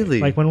 Really?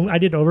 Like when I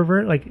did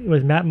Oververt, like it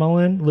was Matt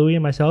Mullen, Louie,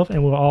 and myself,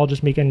 and we were all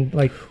just making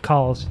like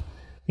calls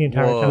the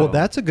entire time. Well,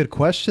 that's a good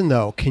question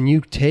though. Can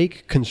you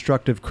take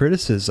constructive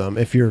criticism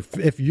if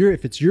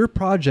it's your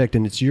project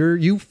and it's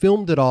you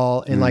filmed it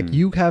all and like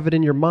you have it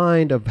in your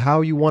mind of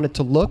how you want it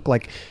to look?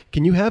 Like,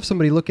 can you have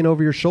somebody looking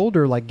over your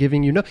shoulder, like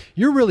giving you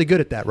you're really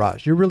good at that,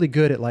 Raj. You're really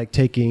good at like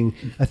taking.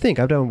 I think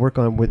I've done work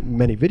on with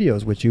many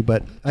videos with you,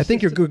 but I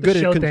think you're good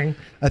at.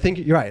 I think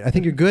you're right. I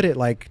think you're good at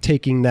like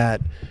taking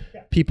that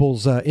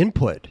people's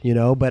input,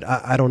 But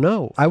I don't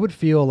know. I would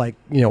feel like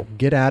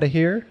get out of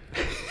here.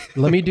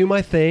 Let me do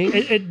my thing.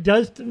 It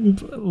does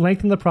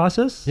lengthen the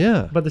process.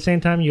 Yeah. But at the same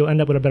time, you'll end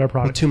up with a better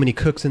product. Too many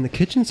cooks in the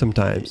kitchen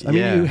sometimes. I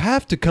mean, you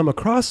have to come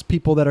across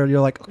people that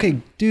you're like, okay,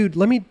 dude,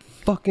 let me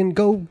fucking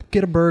go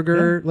get a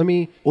burger.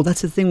 Yeah. Well,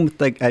 that's the thing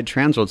with like at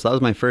Transworld. So that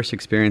was my first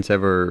experience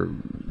ever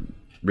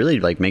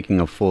really like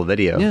making a full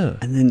video. Yeah.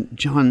 And then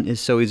John is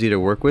so easy to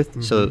work with.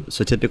 Mm-hmm.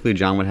 So typically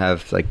John would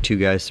have like 2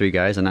 guys, 3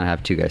 guys, and I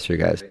have 2 guys, 3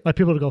 guys. Like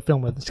people to go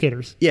film with,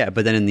 skaters. Yeah,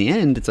 but then in the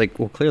end, it's like,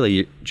 well,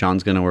 clearly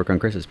John's going to work on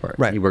Chris's part.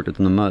 Right. He worked with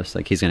him the most.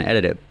 Like he's going to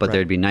edit it. But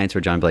there'd be nights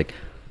where John would be like,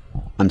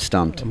 I'm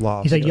stumped. I'm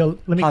lost. He's like, yo,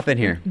 let me hop in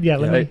here.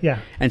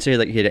 Yeah, And so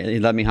he'd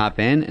let me hop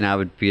in, and I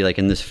would be like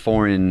in this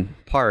foreign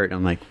part.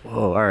 I'm like,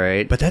 whoa, all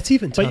right. But that's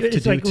even tough to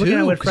do like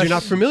too, because you're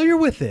not familiar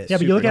with it. Yeah,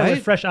 but you look at it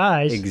with fresh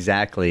eyes.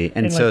 Exactly.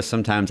 And so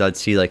sometimes I'd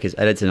see like his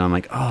edits, and I'm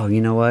like, oh,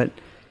 you know what?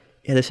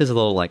 Yeah, this is a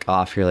little like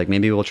off here. Like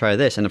maybe we'll try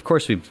this. And of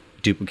course we've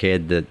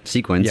duplicated the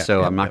sequence,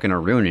 so I'm not going to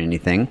ruin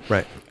anything.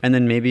 Right. And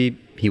then maybe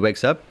he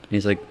wakes up and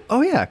he's like,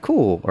 oh yeah,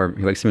 cool. Or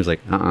he wakes up and he's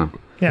like,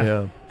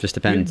 Yeah. Just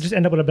depends. You just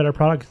end up with a better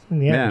product in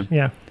the end.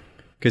 Yeah.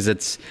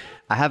 Because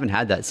I haven't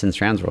had that since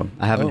Transworld.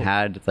 I haven't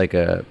had like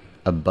a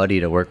a buddy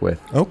to work with.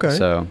 Okay.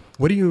 So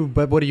what do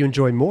you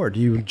enjoy more? Do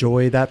you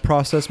enjoy that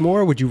process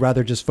more, or would you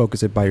rather just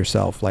focus it by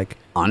yourself? Like,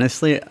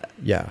 honestly,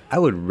 yeah, I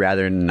would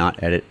rather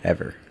not edit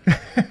ever.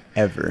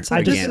 Ever.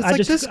 I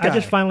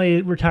just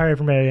finally retired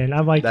from editing.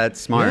 I'm like, that's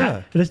smart.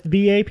 Yeah. This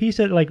BA piece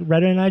that like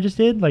Redder and I just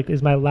did, like,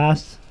 is my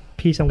last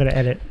piece I'm going to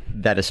edit.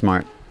 That is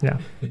smart. Yeah.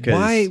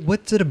 Why?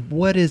 What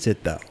is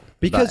it though?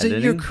 Because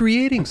you're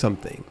creating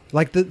something.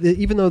 Like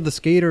even though the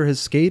skater has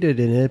skated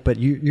in it, but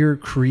you're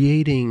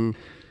creating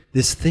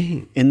this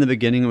thing. In the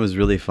beginning, it was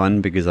really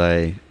fun because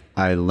I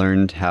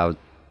learned how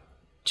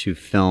to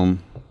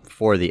film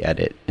for the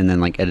edit, and then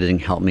like editing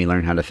helped me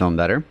learn how to film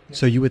better.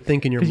 So you would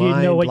think in your mind,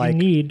 you know what like, you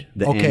need.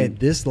 Okay,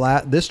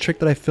 this trick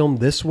that I filmed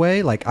this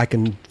way, like I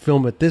can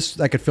film it this.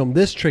 I could film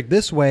this trick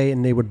this way,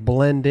 and they would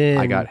blend in.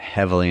 I got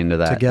heavily into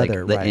that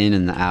together, like the right. in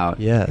and the out.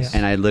 Yes,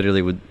 and I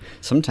literally would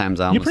sometimes.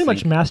 I You pretty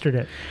much mastered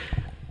it.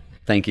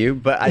 Thank you,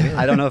 but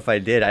I don't know if I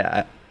did.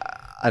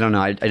 I don't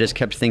know. I just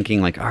kept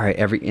thinking like, all right,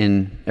 every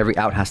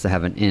out has to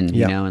have an in,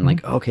 you know, and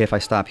like, okay, if I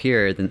stop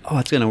here, then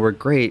it's gonna work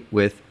great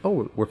with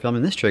we're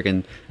filming this trick,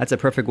 and that's a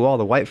perfect wall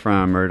to wipe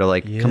from or to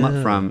like come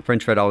up from.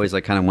 French Fred always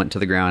like kind of went to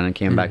the ground and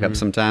came back up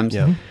sometimes,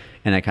 and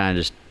I kind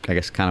of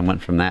just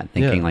went from that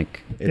thinking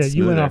like it's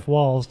you went smoother. off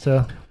walls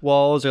to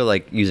Walls or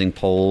like using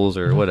poles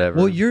or whatever.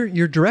 Well,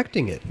 you're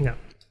directing it. yeah.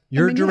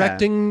 You're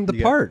directing the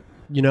part.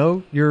 You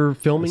know, you're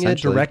filming it,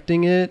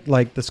 directing it,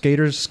 like the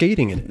skater's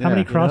skating in it. How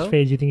many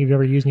crossfades do you think you've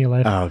ever used in your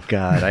life? Oh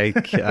God,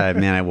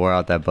 I wore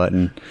out that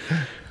button,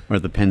 or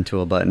the pen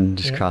tool button,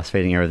 just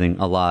crossfading everything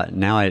a lot.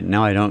 Now I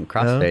don't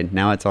crossfade.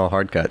 Now it's all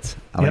hard cuts.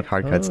 I like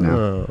hard cuts now.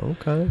 Oh,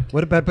 okay.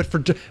 What about?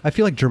 But I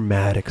feel like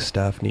dramatic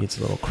stuff needs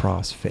a little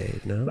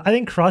crossfade. No. I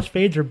think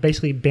crossfades are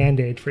basically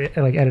band-aid for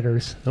like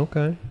editors.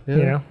 Okay. Yeah.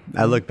 You know,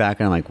 I look back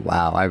and I'm like,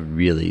 wow, I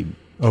really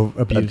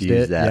abused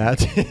it.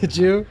 that. Yeah. Did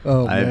you?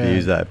 Oh, I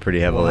abused that pretty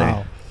heavily.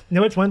 Wow. You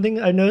know what's one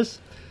thing I noticed?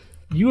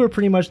 You are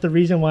pretty much the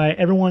reason why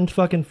everyone's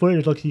fucking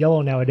footage looks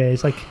yellow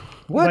nowadays. Like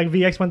What? Like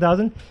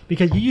VX1000,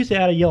 because you used to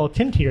add a yellow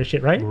tint to your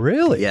shit, right?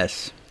 Really?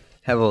 Yes,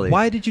 heavily.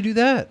 Why did you do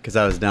that? Because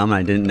I was dumb and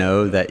I didn't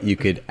know that you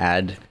could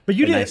add But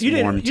you a didn't. nice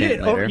you warm didn't.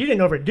 tint later. You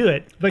didn't overdo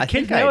it. But I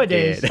kids think I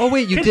nowadays. did. Oh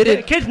wait, you kids, did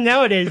it. Kids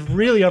nowadays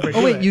really overdo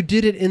it. Oh wait, you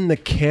did it in the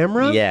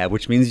camera? Yeah,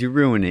 which means you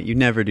ruin it. You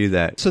never do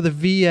that. So the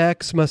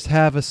VX must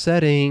have a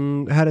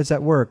setting. How does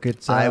that work?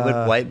 It's I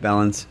would white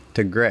balance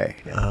to gray,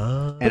 and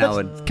I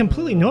would It's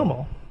completely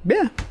normal.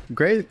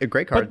 gray a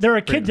gray card. But there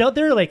are kids out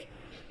there like,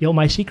 yo,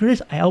 my secret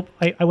is I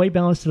white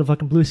balance to the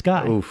fucking blue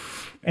sky.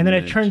 Oof. And then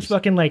it turns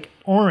fucking like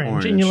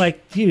orange, and you're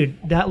like, dude,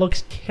 that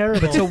looks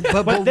terrible.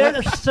 But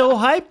they're so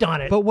hyped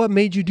on it. But what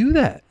made you do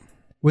that?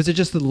 Was it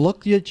just the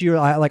look that you're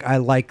like? I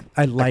like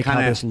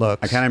how this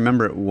looks. I kind of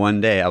remember it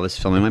one day. I was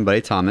filming my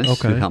buddy Thomas,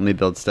 who helped me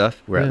build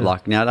stuff. We're at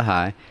Locking Out of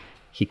High.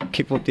 He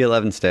kicked up the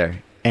 11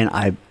 stair, and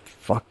I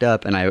fucked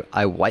up, and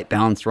I white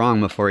balanced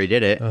wrong before he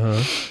did it.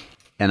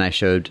 And I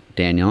showed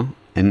Daniel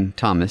and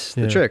Thomas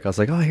the trick. I was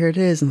like, oh, here it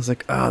is. And I was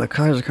like, oh, the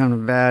colors are kind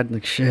of bad.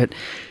 Like, shit.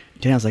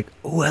 Daniel's like,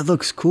 oh, that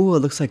looks cool. It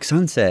looks like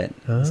sunset.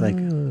 I was like,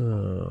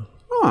 oh,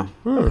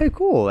 okay,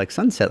 cool. Like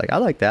sunset. Like, I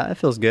like that. That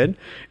feels good.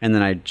 And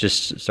then I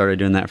just started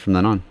doing that from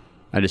then on.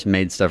 I just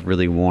made stuff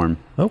really warm.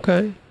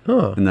 Okay.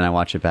 Huh. And then I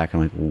watch it back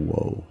and I'm like,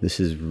 whoa, this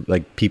is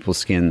like people's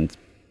skin's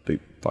big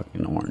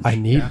fucking orange. I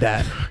need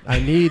that. I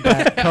need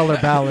that color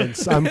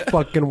balance. I'm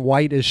fucking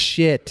white as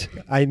shit.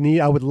 I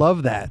would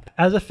love that.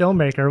 As a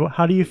filmmaker,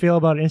 how do you feel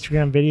about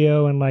Instagram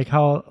video and like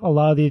how a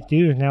lot of these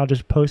dudes now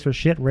just post their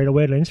shit right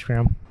away to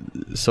Instagram?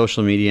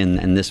 Social media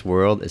and this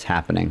world is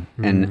happening,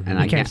 and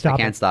I can't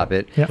stop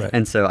it. Yep. Right.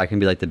 And so I can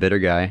be like the bitter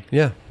guy.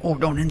 Yeah. Oh,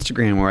 don't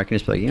Instagram. Or I can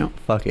just be like,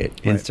 fuck it.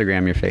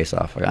 Instagram your face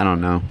off. Like, I don't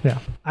know. Yeah.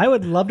 I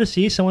would love to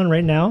see someone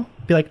right now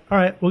be like, all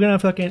right, we're gonna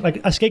fucking like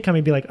a skate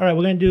company be like, all right,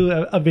 we're gonna do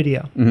a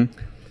video.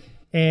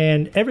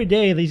 And every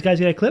day these guys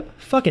get a clip.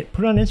 Fuck it,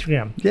 put it on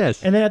Instagram.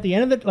 Yes. And then at the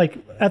end of it, like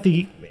at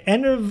the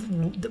end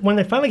of when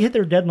they finally hit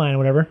their deadline or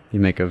whatever,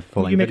 You make a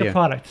full you make video. a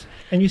product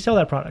and you sell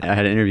that product. I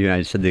had an interview and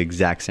I said the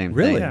exact same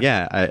Really? thing.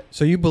 Yeah.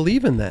 So you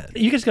believe in that?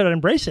 You just gotta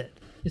embrace it.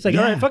 It's like,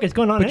 all right, fuck it, it's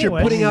going on But anyway.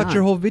 you're putting out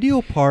your whole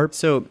video part.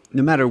 So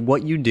no matter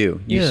what you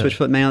do, you switch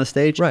foot man on the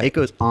stage, it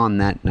goes on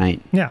that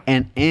night. Yeah.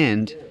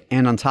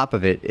 And on top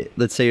of it,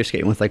 let's say you're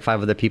skating with like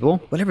 5 other people,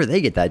 whatever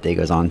they get that day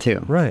goes on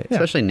too. Right. Yeah.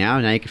 Especially now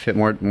you can fit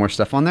more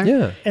stuff on there.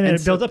 Yeah. And then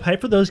it builds up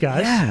hype for those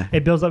guys. Yeah.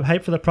 It builds up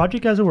hype for the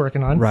project guys are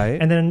working on. Right.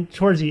 And then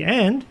towards the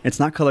end, It's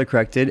not color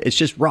corrected. It's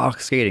just raw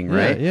skating,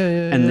 right? Yeah.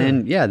 And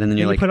then you're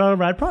you like, put out a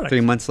rad product.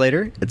 3 months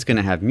later, it's going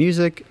to have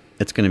music.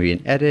 It's going to be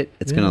an edit.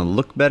 It's going to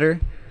look better.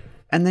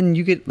 And then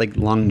you get like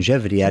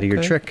longevity out of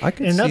your trick. I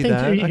can And see nothing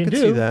that. you I can can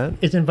do see that.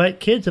 is invite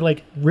kids to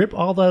like rip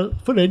all the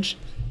footage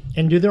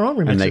and do their own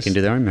remixes. And they can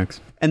do their own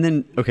mix. And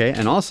then,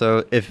 and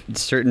also, if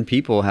certain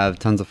people have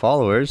tons of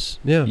followers,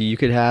 you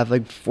could have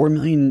like 4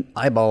 million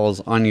eyeballs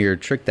on your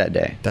trick that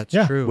day. That's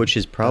Yeah. true. Which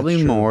is probably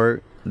That's true.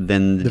 more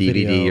than the DVD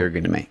video. you're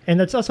going to make. And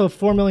that's also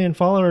 4 million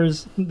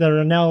followers that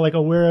are now like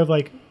aware of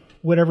like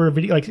whatever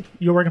video, like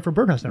you're working for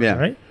Birdhouse now,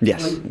 right?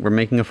 Yes. We're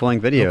making a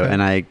full-length video,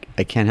 and I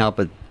can't help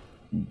but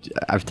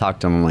I've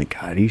talked to them. I'm like,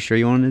 God, are you sure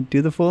you want to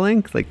do the full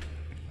length? Like,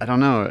 I don't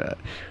know.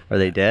 Are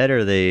they dead? Or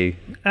are they?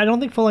 I don't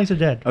think full lengths are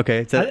dead.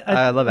 Okay, so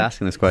I love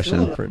asking this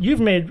question. You've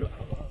made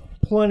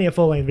plenty of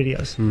full length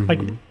videos. Like,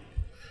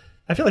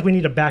 I feel like we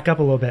need to back up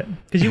a little bit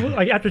because you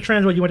like after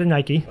Transworld you went to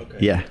Nike. Okay.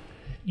 Yeah.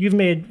 You've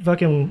made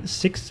fucking 4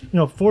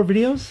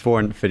 videos.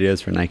 4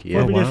 videos for Nike.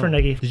 Yeah. 4 videos for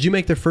Nike. Did you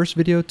make their first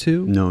video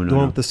too? No. The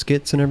one with the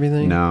skits and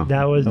everything? No.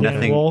 That was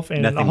Dan Wolf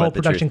and the whole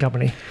production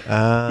company.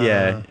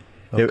 Yeah.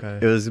 Okay.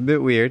 It was a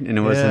bit weird, and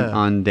it wasn't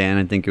on Dan.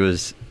 I think it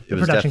was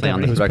definitely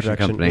on the production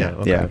company.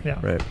 Yeah.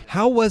 Right.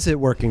 How was it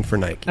working for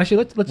Nike?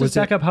 Actually, let's just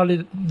back up. How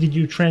did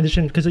you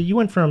transition? Because you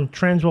went from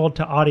Transworld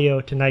to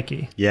audio to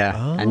Nike.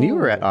 Yeah, and you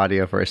were at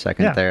audio for a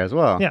second there as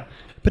well. Yeah.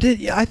 But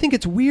I think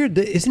it's weird.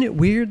 Isn't it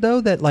weird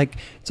though that like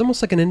it's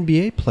almost like an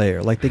NBA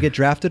player? Like they get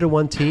drafted to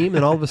one team,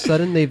 and all of a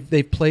sudden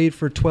they've played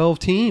for 12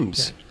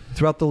 teams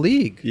throughout the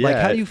league. Yeah. Like,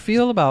 how do you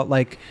feel about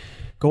like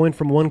going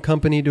from one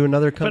company to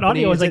another company? But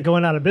audio is like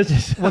going out of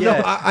business. Well,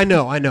 no,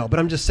 I know. But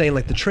I'm just saying,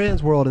 like the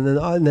Transworld,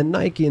 and then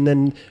Nike, and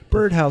then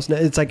Birdhouse.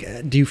 It's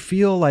like, do you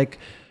feel like,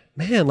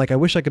 man, like I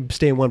wish I could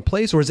stay in one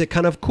place, or is it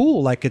kind of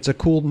cool? Like it's a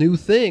cool new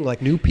thing,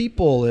 like new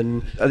people,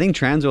 and I think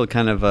Transworld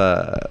kind of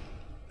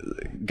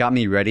got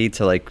me ready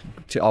to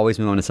always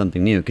move on to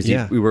something new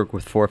because we work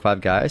with 4 or 5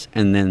 guys,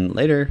 and then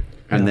later.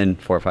 And then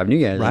 4 or 5 new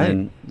guys. Right.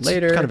 And then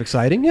later. It's kind of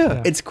exciting,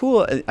 yeah. It's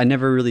cool. I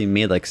never really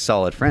made like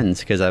solid friends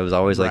because I was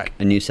always like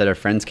a new set of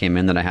friends came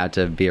in that I had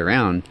to be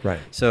around. Right.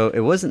 So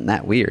it wasn't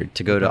that weird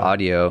to go to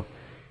audio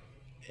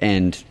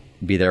and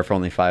be there for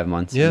only 5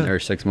 months or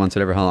 6 months,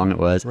 whatever, how long it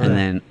was. Right. And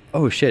then,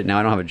 oh shit, now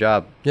I don't have a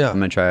job. Yeah. I'm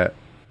going to try it.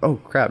 Oh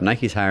crap,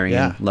 Nike's hiring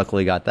and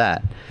luckily got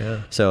that.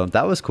 Yeah. So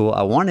that was cool.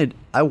 I wanted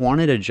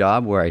a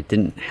job where I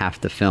didn't have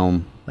to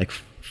film like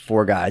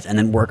 4 guys and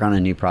then work on a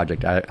new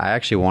project. I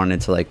actually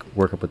wanted to like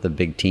work up with a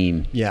big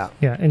team. Yeah.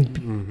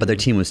 But their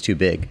team was too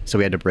big, so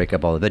we had to break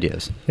up all the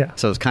videos. Yeah.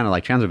 So it's kind of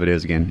like transfer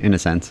videos again, in a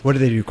sense. What did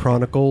they do?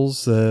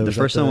 Chronicles? The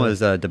first one was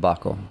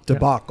Debacle.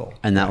 Debacle.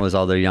 And that was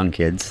all their young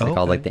kids. They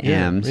called like the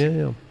AMs.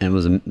 Yeah.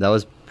 And that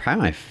was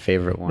probably my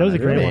favorite one. That was a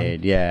great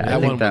one. Yeah.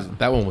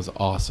 That one was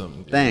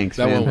awesome. Thanks.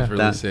 That man. one was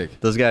really sick.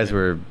 Those guys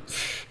were.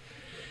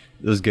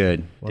 It was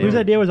good. Whose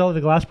idea was all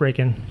the glass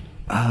breaking?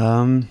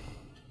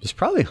 It was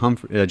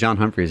probably John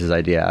Humphrey's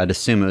idea. I'd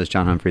assume it was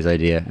John Humphrey's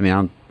idea. I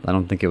mean, I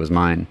don't think it was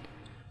mine.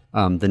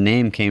 The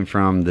name came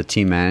from the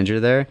team manager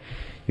there.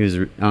 He was. I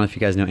don't know if you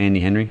guys know Andy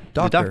Henry.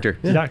 Doctor.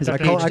 Yeah.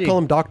 I call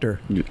him Doctor.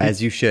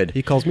 As you should.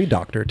 He calls me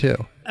Doctor too.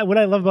 What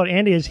I love about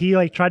Andy is he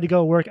like tried to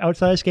go work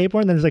outside of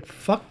skateboard and then he's like,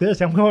 fuck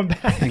this, I'm going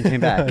back. And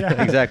came back.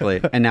 Exactly.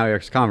 And now he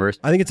works Converse.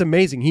 I think it's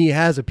amazing. He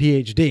has a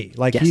PhD.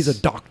 Like he's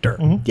a doctor.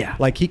 Mm-hmm. Yeah.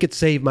 Like he could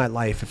save my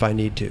life if I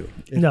need to.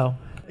 No.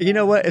 You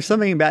know what? If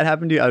something bad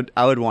happened to you,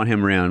 I would want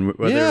him around.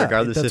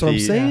 Regardless that's if what I'm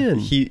saying.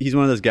 He's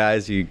one of those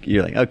guys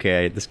you're like,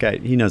 okay, this guy,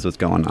 he knows what's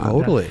going on.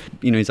 Totally.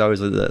 You know, he's always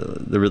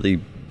the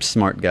really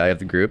smart guy of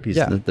the group. He's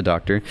the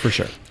doctor. For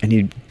sure. And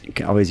he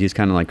can always use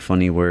kind of like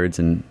funny words.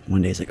 And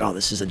one day he's like, oh,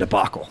 this is a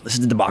debacle. This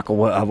is a debacle.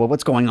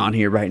 What's going on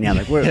here right now?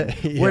 Like,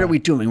 what are we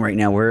doing right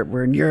now?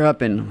 We're in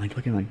Europe. And I'm like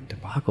looking like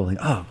debacle. Like,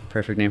 oh,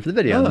 perfect name for the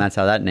video. And that's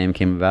how that name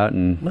came about.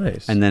 And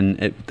nice. And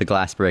then the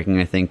glass breaking,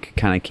 I think,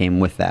 kind of came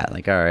with that.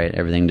 Like, all right,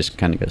 everything just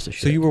kind of goes to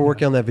shit. So you were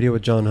working on that video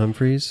with John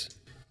Humphreys?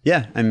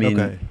 Yeah. I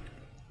mean,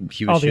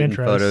 he was shooting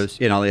photos.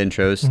 Yeah, and all the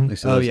intros. Mm-hmm. Like,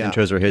 so those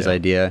intros were his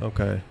idea.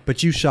 Okay.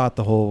 But you shot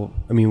the whole,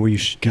 I mean, were you...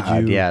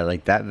 Yeah,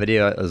 like that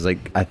video was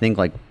like, I think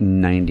like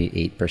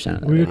 98%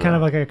 of that. Were you kind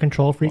of like a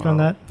control freak on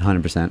that?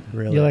 100%.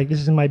 Really? You're like,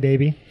 this is my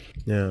baby?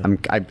 Yeah.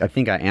 I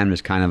think I am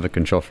just kind of a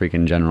control freak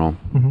in general.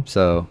 Mm-hmm.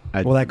 So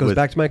that goes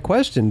back to my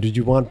question. Did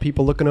you want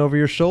people looking over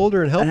your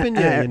shoulder and helping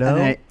you? You know,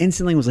 and I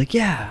instantly was like,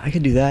 yeah, I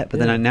could do that. But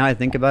then now I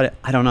think about it,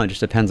 I don't know. It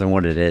just depends on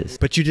what it is.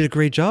 But you did a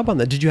great job on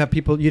that. Did you have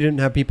people? You didn't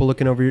have people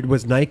looking over your?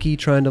 Was Nike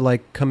trying to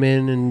like come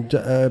in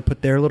and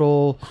put their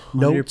little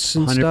notes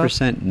and stuff?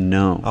 100%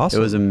 no. Awesome.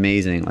 It was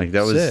amazing. Like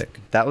that was sick.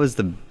 That was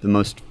the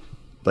most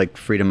like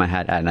freedom I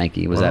had at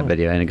Nike was that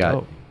video, and it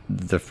got.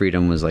 The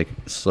freedom was like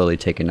slowly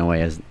taken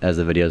away as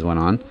the videos went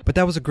on. But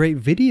that was a great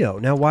video.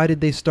 Now, why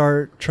did they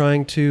start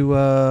trying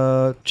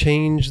to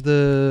change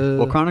the...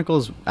 Well,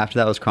 Chronicles, after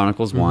that was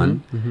Chronicles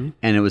 1,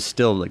 and it was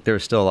still like there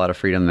was still a lot of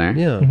freedom there.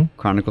 Yeah.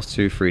 Chronicles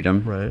 2,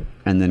 freedom. Right.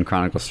 And then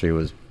Chronicles 3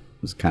 was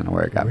kind of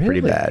where it got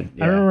pretty bad.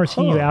 I remember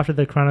seeing you after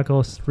the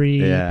Chronicles 3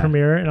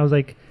 premiere, and I was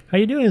like, how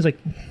you doing? He's like,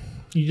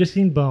 you just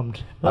seemed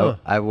bummed.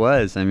 I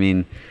was. I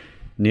mean,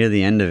 near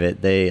the end of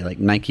it, they like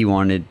Nike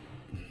wanted...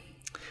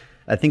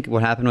 I think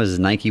what happened was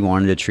Nike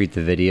wanted to treat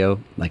the video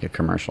like a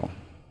commercial,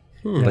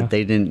 but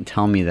they didn't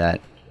tell me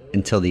that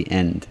until the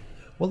end.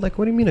 Well, like,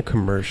 what do you mean a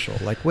commercial?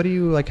 Like, what do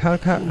you like? How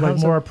like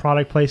more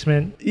product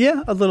placement?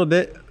 Yeah, a little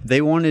bit. They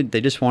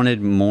just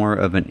wanted more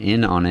of an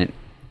in on it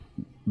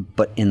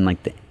but in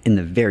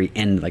the very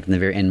end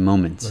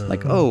moments,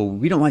 like, oh,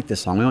 we don't like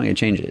this song, we want you to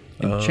change it,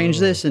 change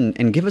this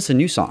and give us a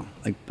new song,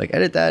 like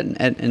edit that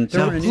and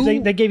throw in a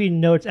new. They gave you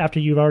notes after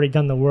you've already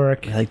done the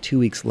work. Like 2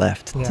 weeks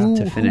left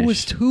to finish.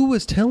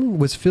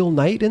 Was Phil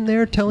Knight in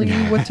there telling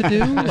you what to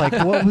do? Like,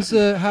 what was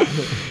how?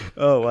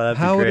 Oh, well,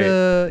 that'd be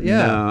great.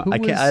 No, I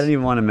can't. I don't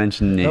even want to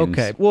mention names.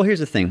 Okay. Well, here's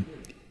the thing: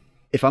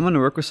 if I'm going to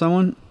work with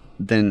someone,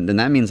 then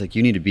that means like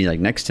you need to be like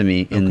next to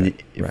me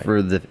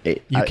for the.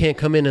 You can't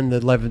come in the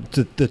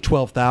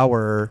 12th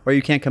hour, or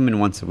you can't come in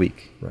once a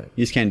week. Right.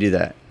 You just can't do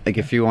that. Like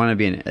if you want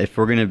to if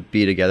we're going to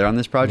be together on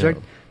this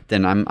project,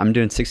 then I'm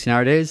doing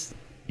 16-hour days.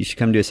 You should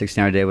come do a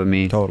 16-hour day with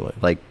me. Totally.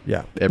 Like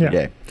every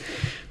day.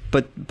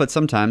 But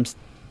sometimes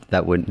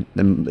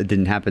it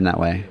didn't happen that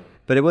way.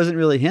 But it wasn't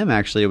really him,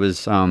 actually. It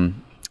was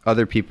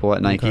other people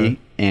at Nike. Okay.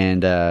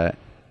 And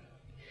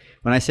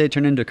when I say it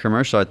turned into a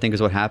commercial, I think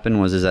is what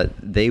happened is that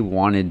they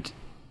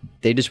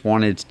just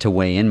wanted to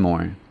weigh in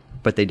more.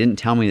 But they didn't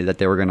tell me that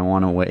they were going to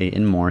want to weigh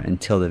in more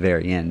until the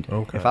very end.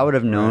 Okay. If I would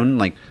have known,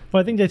 well,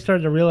 I think they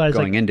started to realize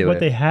going into what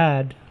they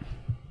had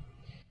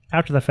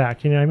after the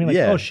fact. You know what I mean? Like,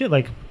 oh shit,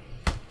 like,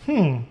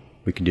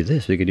 we could do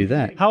this, we could do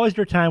that. How was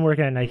your time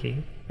working at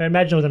Nike? I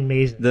imagine it was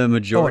amazing. The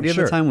majority of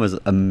the time was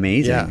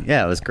amazing.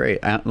 Yeah, it was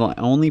great. The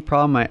only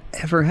problem I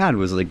ever had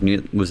was at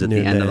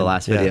the end of the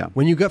last video.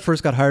 When you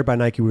first got hired by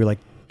Nike, we were like,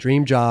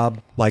 dream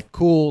job, like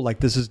cool, like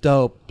this is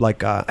dope,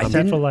 like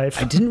set for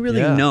life. I didn't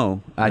really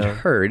know. I'd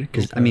heard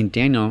because I mean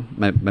Daniel,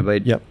 my buddy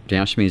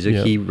Daniel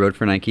Shimizu, he rode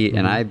for Nike,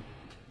 and I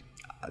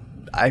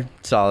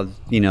saw,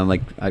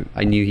 like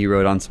I knew he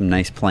rode on some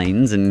nice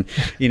planes and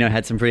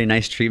had some pretty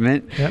nice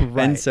treatment,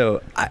 and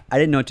so I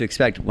didn't know what to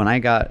expect. When I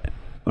got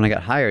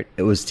hired,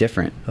 it was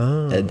different.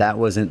 That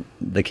wasn't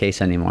the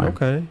case anymore.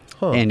 Okay.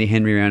 Huh. Andy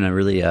Henry ran a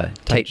really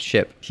tight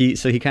ship. He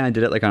kind of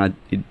did it like on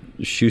a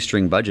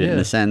shoestring budget in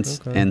a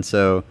sense, and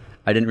so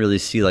I didn't really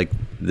see like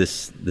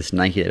this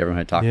Nike that everyone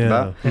had talked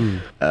about.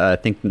 I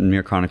think in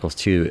Mirror Chronicles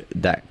 2,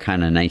 that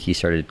kind of Nike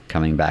started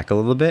coming back a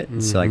little bit,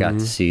 so I got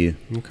to see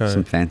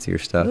some fancier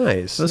stuff.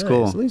 Nice, it was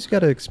cool. At least you got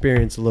to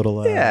experience a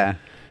little.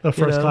 The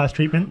first class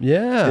treatment.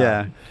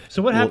 Yeah.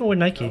 So what happened with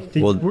Nike?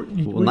 Were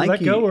you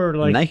let go or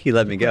like Nike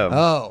let me go?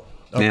 Oh.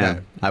 Okay. Yeah,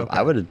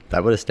 I would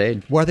have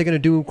stayed. What are they going to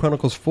do?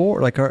 Chronicles 4?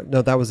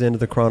 No, that was the end of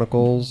the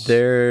Chronicles.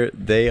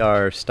 They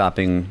are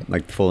stopping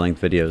like full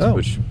length videos,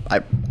 which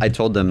I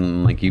told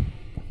them like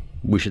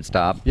we should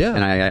stop. Yeah.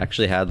 And I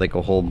actually had like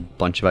a whole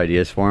bunch of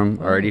ideas for them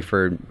already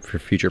for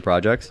future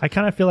projects. I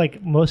kind of feel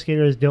like most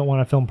skaters don't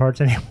want to film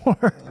parts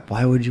anymore.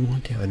 Why would you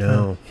want to? I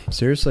know.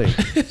 Seriously.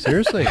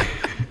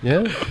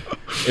 Yeah.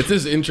 It's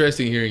just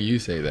interesting hearing you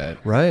say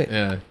that. Right.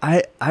 Yeah.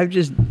 I've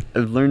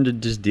learned to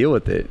just deal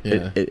with it.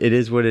 Yeah. It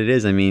is what it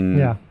is. I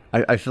mean,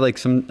 I feel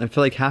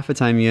like half the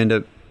time you end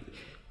up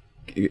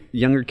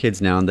younger kids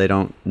now, they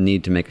don't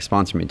need to make a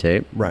sponsor me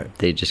tape. Right.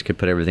 They just could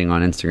put everything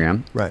on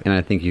Instagram. Right. And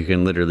I think you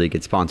can literally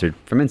get sponsored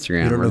from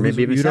Instagram or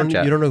maybe even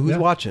Snapchat. You don't know who's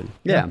watching.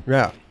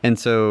 Yeah. And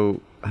so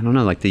I don't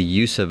know, like the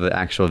use of an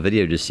actual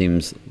video just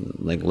seems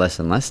like less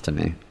and less to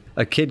me.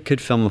 A kid could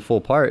film a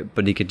full part,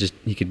 but he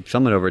could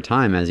film it over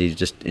time as he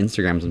just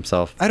Instagrams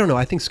himself. I don't know.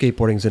 I think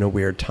skateboarding's in a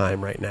weird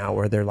time right now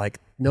where they're like,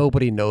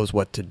 nobody knows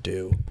what to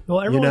do.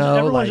 Well,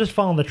 everyone's just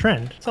following the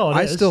trend. That's all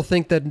it is. I still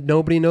think that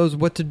nobody knows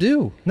what to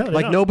do. No,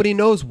 nobody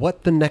knows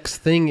what the next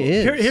thing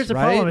is. Here's the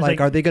problem.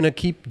 Like, are they going to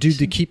keep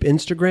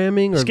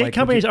Instagramming? Or skate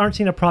companies aren't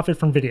seeing a profit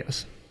from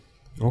videos.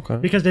 Okay.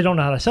 Because they don't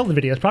know how to sell the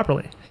videos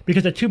properly.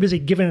 Because they're too busy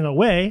giving it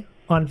away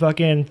on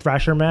fucking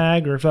Thrasher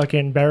Mag or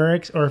fucking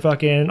Barracks or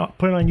fucking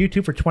put it on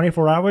YouTube for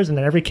 24 hours and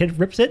then every kid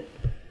rips it.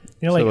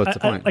 So what's the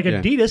point?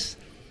 Adidas,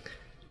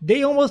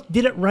 they almost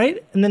did it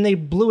right and then they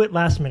blew it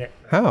last minute.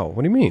 How?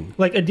 What do you mean?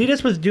 Like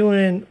Adidas was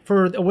doing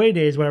for away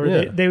days,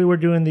 whatever. They were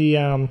doing the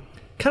kind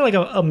of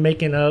like a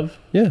making of.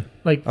 Yeah.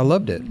 Like I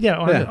loved it. Yeah,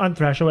 on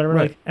Thrash or whatever.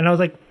 Right. Like, and I was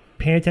like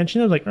paying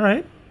attention. I was like, all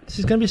right, this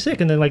is gonna be sick.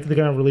 And then like they're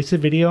gonna release a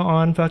video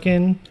on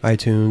fucking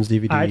iTunes,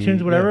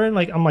 DVD, whatever. And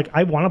like I'm like,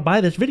 I want to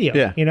buy this video.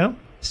 Yeah. You know,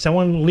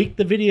 someone leaked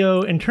the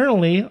video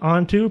internally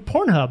onto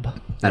Pornhub.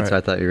 That's what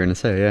I thought you were gonna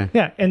say. Yeah.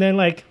 Yeah, and then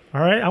like,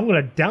 all right, I'm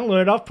gonna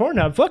download it off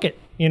Pornhub. Fuck it.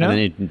 You know.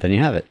 And then you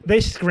have it. They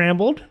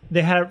scrambled.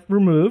 They had it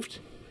removed.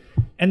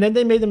 And then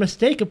they made the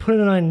mistake of putting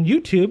it on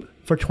YouTube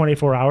for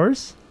 24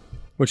 hours.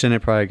 Which then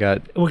it probably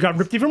got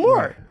ripped even more.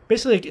 Right.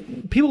 Basically,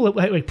 like, people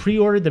like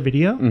pre-ordered the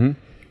video, and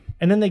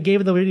then they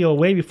gave the video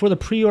away before the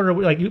pre-order,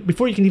 like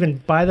before you can even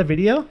buy the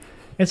video. And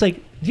it's like,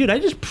 dude, I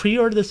just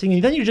pre-ordered this thing,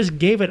 and then you just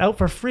gave it out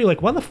for free.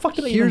 Like, why the fuck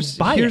did I even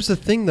buy it? Here's the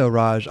thing, though,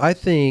 Raj. I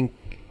think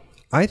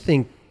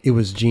it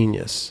was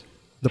genius.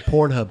 The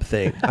Pornhub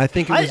thing. I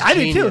think it was I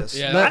do genius. too.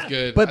 Yeah, that's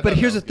good. But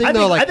here's the thing,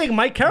 though. Like, I think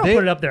Mike Carroll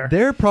put it up there.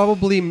 They're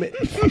probably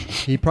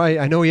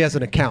I know he has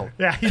an account.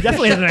 Yeah, he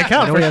definitely has an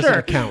account for has sure. An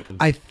account.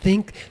 I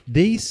think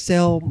they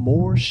sell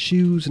more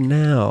shoes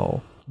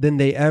now than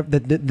they ever.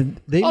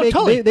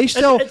 Totally. They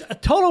sell. It's a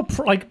total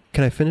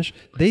Can I finish?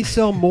 They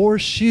sell more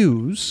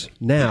shoes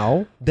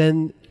now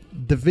than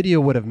the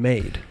video would have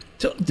made.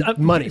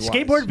 money.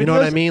 Skateboard videos. You know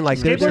what I mean? Like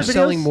they're skateboard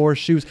selling videos? more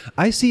shoes.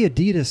 I see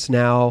Adidas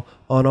now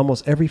on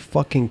almost every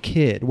fucking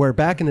kid. Where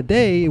back in the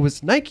day it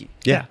was Nike.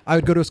 Yeah. I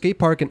would go to a skate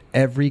park and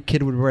every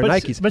kid would wear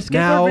Nikes. But skateboard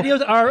now,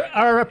 videos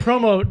are a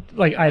promo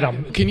like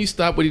item. Can you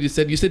stop what you just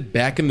said? You said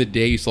back in the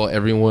day you saw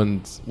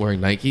everyone wearing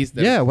Nikes.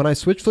 Yeah, when I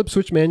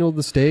switch manual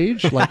the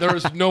stage, like there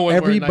was no one.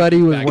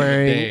 everybody wearing Nikes was back in the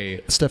wearing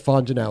day.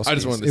 Stefan Janowski's. I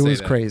just wanted to It say was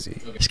that.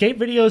 crazy. Skate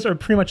videos are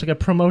pretty much like a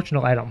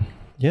promotional item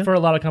for a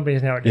lot of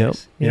companies nowadays. Yep.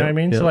 You know what I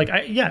mean? Yep. So like,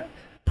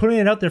 putting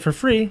it out there for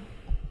free,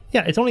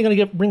 it's only going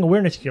to bring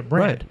awareness to your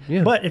brand. Right,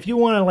 yeah. But if you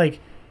want to like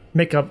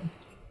make a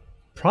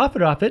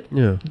profit off it,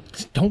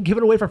 just don't give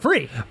it away for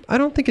free. I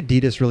don't think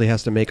Adidas really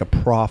has to make a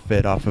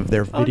profit off of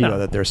their video no.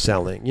 that they're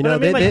selling. You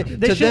But know, I mean,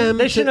 they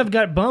shouldn't have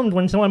got bummed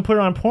when someone put it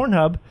on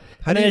Pornhub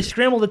and they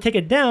scrambled to take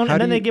it down and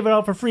then they give it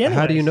out for free anyway.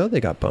 How do you know they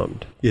got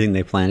bummed? You think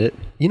they planned it?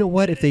 You know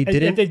what? If they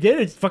didn't, If they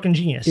did, it's fucking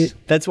genius.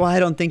 That's why I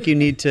don't think you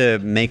need to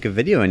make a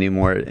video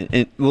anymore.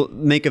 Well,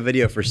 make a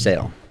video for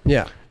sale.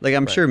 yeah. Like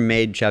I'm sure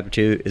Made Chapter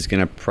 2 is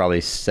gonna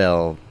probably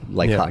sell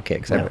like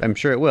hotcakes. I'm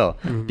sure it will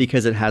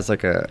because it has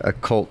like a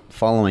cult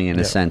following in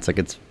a sense. Like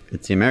it's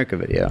the America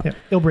video. Yeah,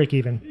 it'll break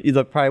even. It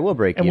probably will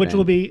break And even. which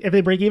will be, if they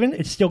break even,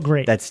 it's still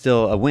great. That's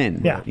still a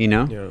win. Yeah. You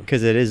know,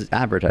 because it is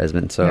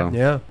advertisement. So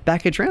Yeah.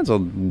 back at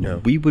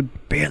Transworld, we would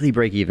barely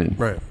break even.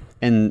 Right.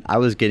 And I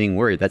was getting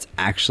worried. That's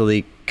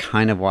actually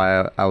kind of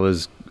why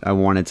I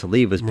wanted to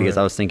leave, was because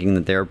I was thinking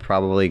that they're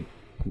probably,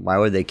 why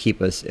would they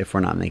keep us if we're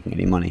not making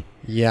any money?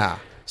 Yeah.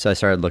 So I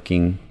started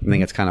looking. I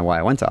think it's kind of why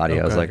I went to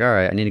audio. I was like, all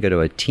right, I need to go to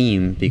a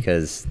team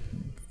because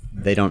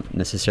they don't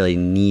necessarily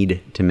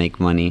need to make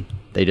money.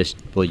 They just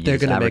will use They're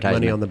going to make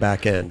advertisement. money on the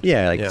back end.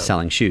 Yeah, like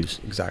selling shoes.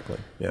 Exactly.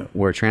 Yeah.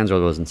 Where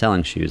Transworld wasn't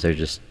selling shoes. They're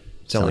just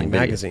Selling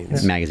video-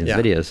 magazines. magazines, Yeah.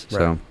 videos.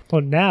 So Right.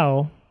 Well,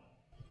 now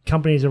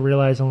companies are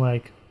realizing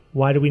like,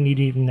 why do we need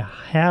to even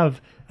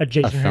have a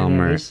Jason A filmer.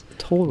 Hernandez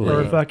Totally.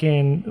 or a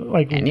fucking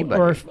like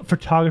Anybody. or a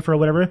photographer or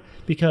whatever?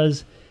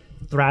 Because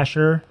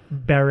Thrasher,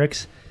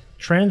 Barracks,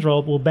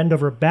 Transworld will bend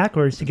over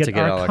backwards to get,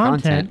 all our our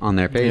content on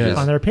their pages,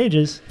 on their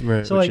pages.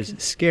 Right. So which like,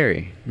 is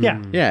scary.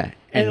 yeah. Yeah.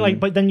 And like,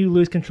 but then you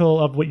lose control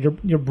of what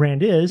your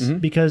brand is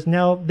because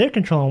now they're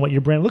controlling what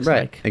your brand looks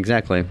right, like.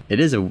 exactly.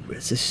 It's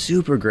a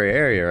super gray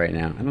area right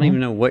now. I don't even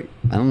know what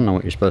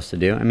you're supposed to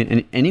do. I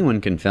mean, anyone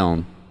can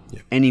film.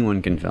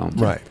 Anyone can film.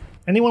 Right.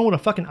 Anyone with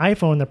a fucking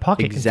iPhone in their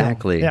pocket can film.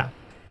 Exactly. Yeah.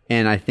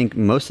 And I think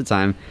most of the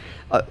time,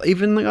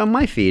 even like on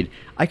my feed,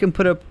 I can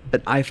put up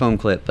an iPhone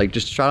clip, like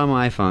just shot on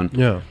my iPhone.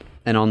 Yeah.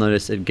 And I'll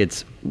notice it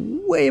gets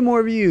way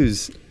more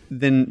views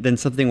than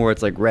something where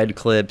it's like red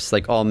clips,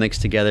 like all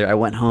mixed together. I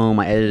went home,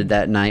 I edited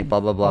that night, blah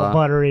blah blah.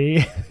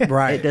 Buttery.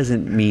 Right. It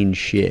doesn't mean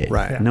shit.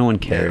 Right. No one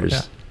cares.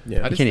 Yeah.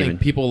 Yeah. I just can't think even-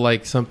 people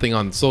like something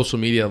on social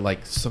media,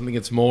 like something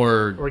that's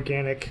more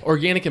Organic.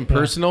 and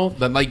personal.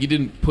 That like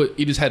you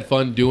just had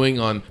fun doing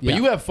on. But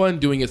you have fun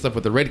doing it stuff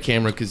with the red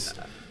camera because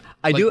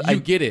I do. You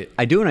get it.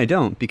 I do and I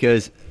don't,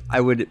 because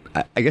I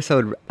guess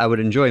I would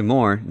enjoy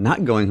more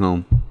not going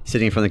home,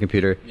 sitting in front of the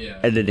computer,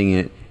 editing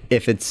it,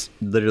 if it's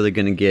literally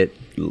going to get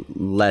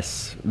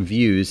less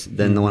views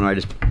than the one where I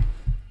just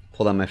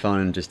pulled out my phone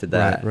and just did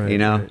that. Right, you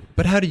know. right.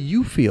 But how do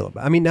you feel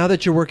about? I mean, now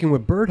that you're working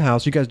with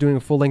Birdhouse, you guys doing a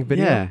full length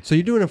video. Yeah. So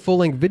you're doing a full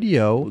length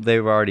video. They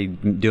were already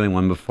doing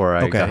one before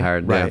I got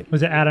hired. Right.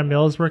 Was it Adam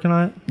Mills working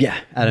on it? Yeah.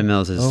 Adam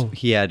Mills is. Oh.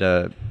 He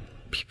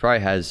probably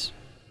has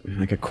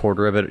like a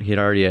quarter of it. He'd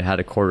already had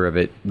a quarter of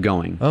it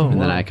going. Oh,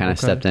 and then wow. I kind of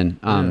Okay. stepped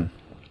in.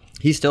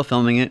 He's still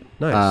filming it.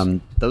 Nice.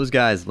 Those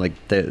guys, like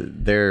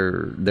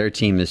their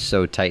team is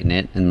so tight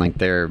knit, and like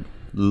they're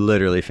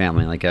literally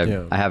family. Like I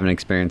haven't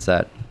experienced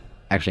that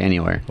actually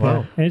anywhere.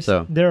 Wow. And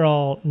So they're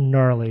all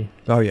gnarly.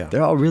 Oh yeah.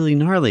 they're all really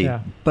gnarly.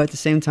 Yeah. But at the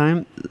same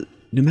time,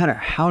 no matter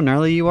how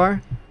gnarly you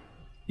are,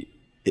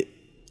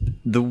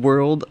 the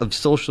world of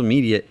social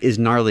media is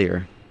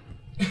gnarlier.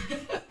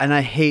 And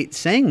I hate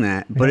saying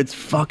that, but it's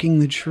fucking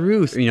the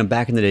truth. You know,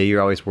 back in the day,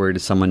 you're always worried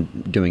of someone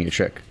doing your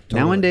trick.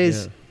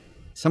 Nowadays,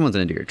 someone's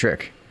gonna do your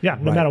trick. Yeah,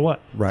 no matter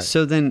what. Right.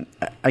 So then,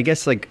 I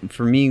guess like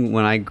for me,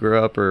 when I grew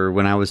up or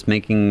when I was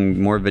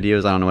making more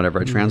videos, I don't know,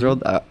 whatever, at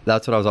Transworld,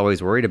 that's what I was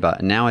always worried about.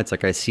 And now it's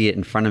like I see it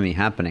in front of me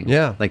happening.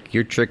 Yeah. Like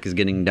your trick is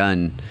getting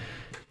done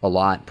a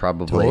lot,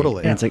 probably.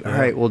 Totally. And it's like, all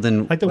right, well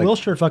then, Like the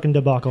Wilshire fucking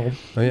debacle.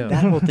 Oh, yeah.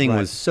 that whole thing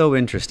was so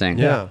interesting.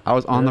 Yeah. I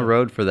was on the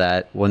road for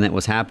that when it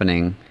was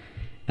happening,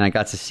 and I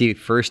got to see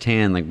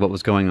firsthand like what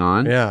was going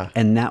on. Yeah.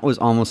 And that was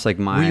almost like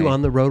my. Were you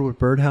on the road with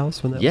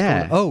Birdhouse when that?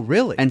 Yeah. Was going on? Oh,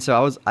 really? And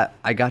so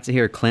I got to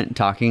hear Clint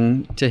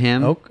talking to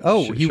him.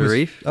 he was.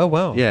 Sharif. Oh,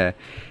 wow. Yeah.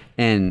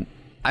 And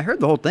I heard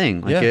the whole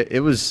thing. Like Yeah.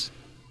 it was.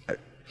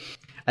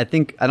 I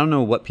think I don't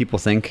know what people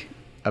think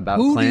about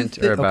Who do you Clint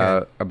or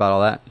think- about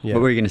all that. Yeah.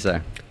 What were you gonna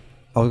say?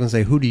 I was gonna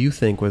say, who do you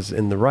think was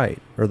in the right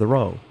or the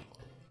wrong?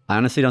 I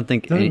honestly don't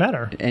think Doesn't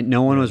matter. And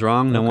no one was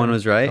wrong. No one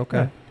was right.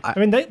 Okay. I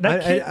mean, that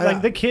kid,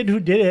 like the kid who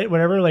did it,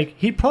 whatever, like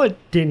he probably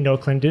didn't know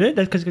Clint did it.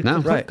 That's because No.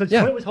 Right. Clint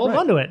Yeah. was holding Right.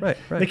 on to it. Right.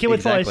 Right. The kid was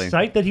Exactly.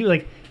 probably psyched that he was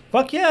like,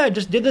 "Fuck yeah, I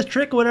just did this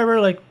trick, or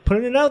whatever." Like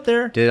putting it out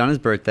there. Did it on his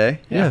birthday.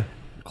 Yeah.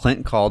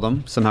 Clint called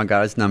him, somehow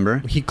got his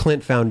number.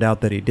 Clint found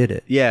out that he did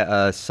it.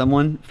 Yeah,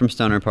 someone from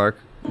Stoner Park,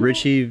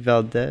 Richie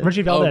Valdez.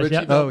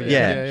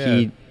 Yeah.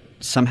 He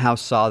somehow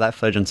saw that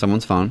footage on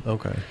someone's phone.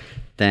 Okay.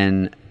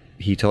 Then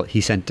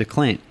he sent to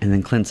Clint, and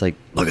then Clint's like,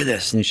 look at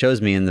this, and he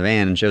shows me in the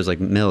van and shows like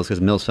Mills,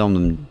 because Mills filmed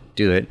him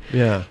do it.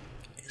 Yeah.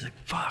 He's like,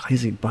 fuck.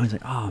 He's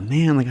like, oh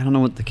man, like I don't know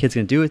what the kid's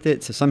gonna do with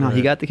it. So somehow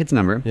he got the kid's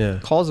number. Yeah.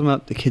 Calls him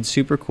up. The kid's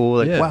super cool.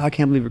 Like, wow, I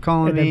can't believe you're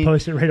calling me. And then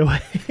post it right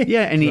away.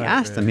 Yeah, and he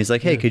asked him. He's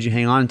like, hey, could you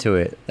hang on to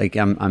it? Like,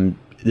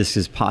 this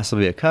is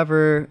possibly a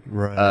cover.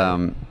 Right.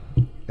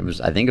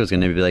 I think it was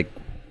gonna be like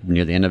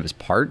near the end of his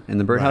part in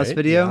the birdhouse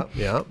video.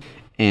 Yeah.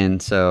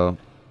 And so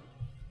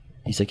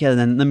he's like, yeah,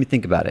 then let me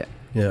think about it.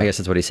 Yeah. I guess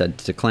that's what he said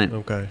to Clint.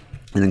 Okay.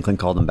 And then Clint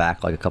called him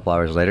back like a couple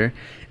hours later,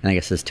 and I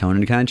guess his tone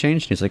had kind of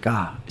changed. He's like,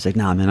 nah,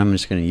 man, I'm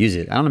just going to use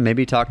it. I don't know,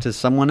 maybe talk to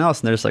someone else.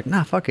 And they're just like,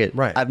 nah, fuck it.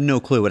 Right. I have no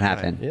clue what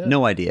happened. Right. Yeah.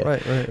 No idea.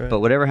 Right. But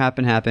whatever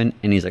happened.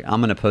 And he's like,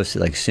 I'm going to post it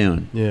like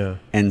soon. Yeah.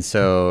 And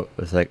so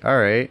it was like, all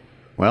right,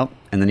 well,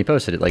 and then he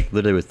posted it like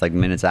literally with like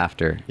minutes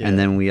after. Yeah. And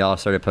then we all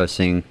started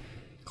posting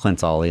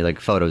Clint's Ollie, like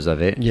photos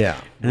of it. Yeah.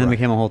 And then it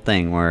became a whole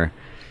thing where,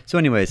 so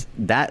anyways,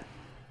 that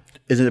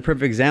is a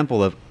perfect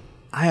example of,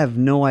 I have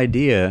no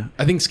idea.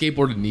 I think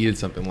skateboarding needed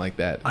something like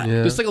that.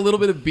 Yeah. Just like a little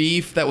bit of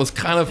beef that was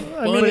kind of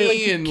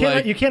funny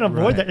you can't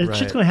avoid that. It's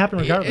just going to happen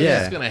regardless.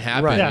 It's going to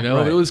happen, Right. you know?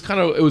 Right.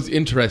 It was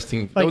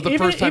interesting. That was the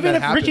first time even that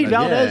if happened. Richie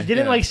Valdez Yeah.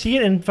 didn't like see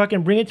it and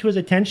fucking bring it to his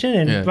attention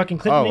and fucking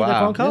Clint made the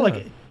phone call,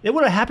 like it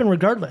would have happened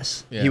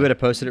regardless. He would have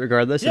posted it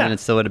regardless, and then it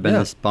still would have been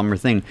this bummer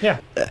thing. Yeah.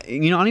 I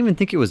don't even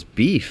think it was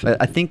beef.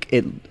 I think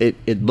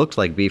it looked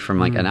like beef from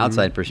like an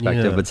outside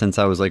perspective, but since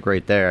I was like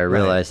right there, I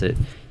realized that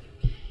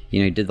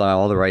he did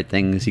all the right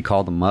things. He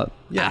called him up,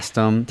 asked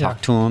him,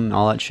 talked to him,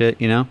 all that shit,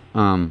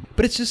 But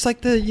it's just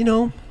like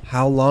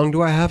how long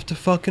do I have to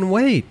fucking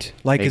wait?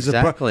 Like,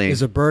 exactly.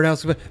 is a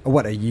birdhouse,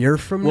 what, a year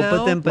from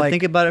now? But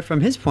think about it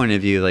from his point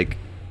of view. Like,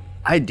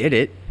 I did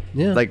it.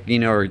 Yeah. Like,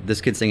 or this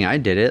kid's saying I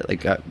did it.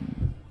 Like,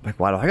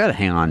 why do I got to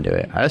hang on to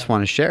it? I just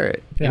want to share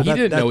it. And he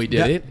didn't know he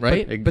did it,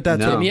 right? But that's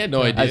No. And he had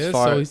no idea,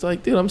 so he's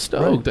like, dude, I'm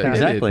stoked. I did it.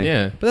 Exactly.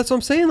 Yeah. But that's what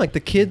I'm saying. Like the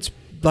kids,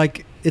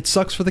 like it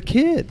sucks for the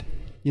kid.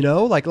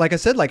 Like I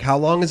said, like how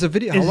long is a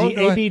video? How Is long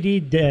the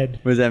ABD dead?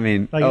 What does that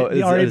mean? Like,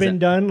 it's already been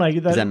done. Like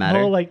that, does that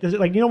matter? Whole, like, does it,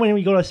 like, when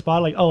we go to a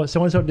spot, like, oh,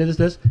 so and so did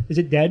this. Is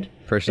it dead?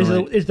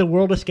 Personally, is the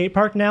world a skate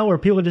park now where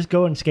people just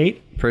go and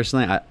skate?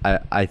 Personally,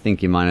 I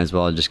think you might as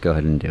well just go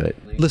ahead and do it.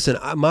 Listen,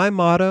 my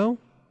motto: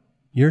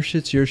 your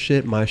shit's your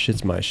shit, my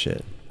shit's my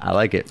shit. I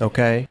like it.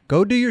 Okay,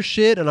 go do your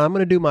shit, and I'm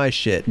gonna do my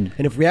shit. And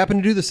if we happen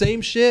to do the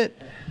same shit,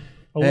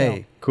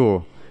 hey,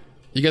 cool.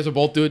 You guys will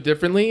both do it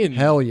differently? And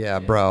hell yeah,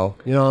 bro.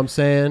 You know what I'm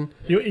saying?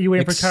 You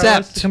waiting for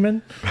Carlos to come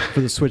in?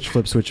 For the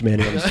switch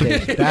mania on the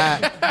stage.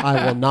 That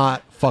I will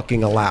not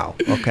fucking allow.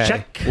 Okay.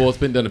 Check. Well, it's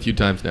been done a few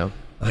times now.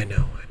 I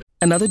know.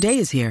 Another day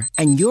is here,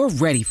 and you're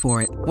ready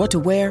for it. What to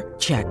wear?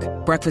 Check.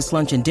 Breakfast,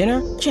 lunch, and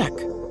dinner? Check.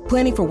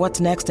 Planning for what's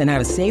next and how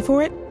to save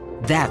for it?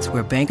 That's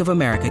where Bank of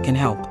America can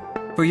help.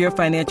 For your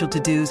financial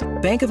to-dos,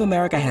 Bank of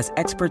America has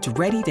experts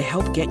ready to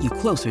help get you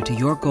closer to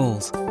your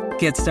goals.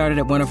 Get started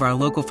at one of our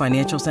local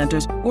financial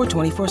centers or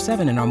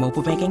 24/7 in our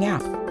mobile banking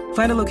app.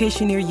 Find a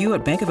location near you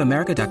at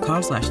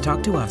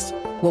bankofamerica.com/talktous.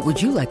 What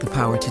would you like the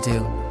power to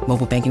do?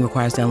 Mobile banking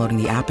requires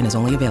downloading the app and is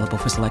only available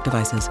for select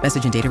devices.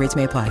 Message and data rates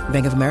may apply.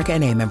 Bank of America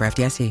NA, member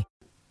FDIC.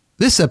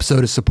 This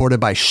episode is supported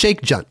by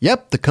Shake Junt.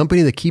 Yep, the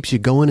company that keeps you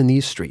going in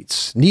these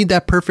streets. Need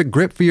that perfect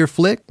grip for your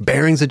flick?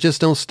 Bearings that just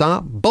don't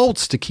stop?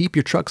 Bolts to keep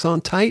your trucks on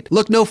tight?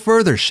 Look no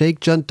further.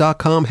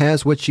 ShakeJunt.com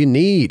has what you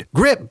need.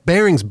 Grip,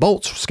 bearings,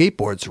 bolts,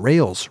 skateboards,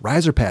 rails,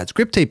 riser pads,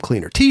 grip tape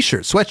cleaner,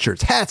 t-shirts,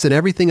 sweatshirts, hats, and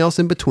everything else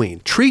in between.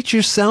 Treat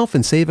yourself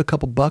and save a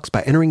couple bucks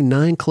by entering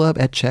 9Club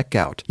at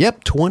checkout.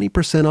 Yep,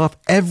 20% off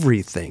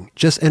everything.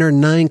 Just enter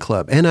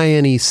 9Club,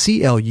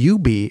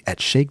 NINECLUB at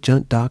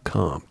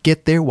ShakeJunt.com.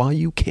 Get there while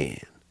you can.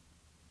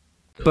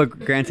 But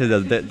granted, though,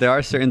 there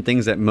are certain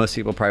things that most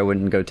people probably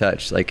wouldn't go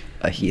touch, like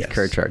a Heath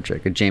Kirchard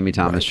trick, a Jamie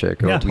Thomas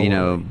trick, or an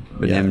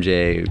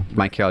MJ,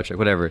 Mike Carroll trick,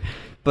 whatever.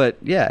 But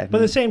yeah. But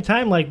at the same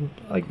time, like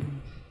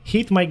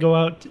Heath might go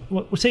out.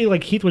 Say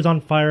like Heath was on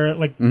fire,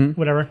 like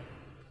whatever,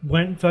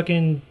 went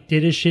fucking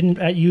did his shit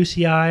at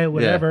UCI,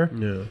 whatever.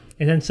 Yeah.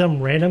 And then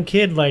some random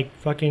kid like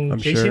fucking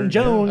Jason sure,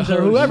 Jones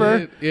or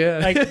whoever,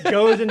 like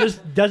goes and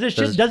just does his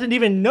shit, doesn't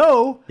even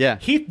know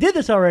Heath did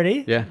this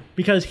already,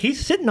 because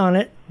he's sitting on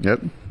it,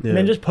 and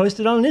then just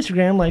posted on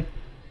Instagram, like.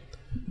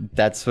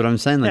 That's what I'm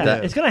saying. Like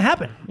that, it's gonna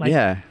happen.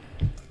 Like,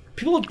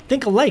 people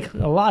think alike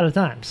a lot of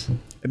times.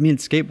 I mean,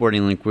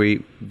 skateboarding, like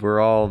we're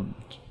all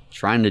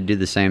trying to do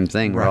the same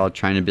thing. We're all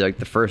trying to be like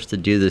the first to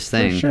do this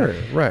thing. For sure,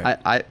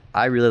 right.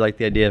 I really like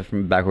the idea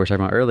from back what we were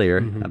talking about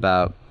earlier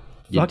about.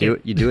 You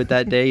do it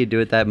that day, you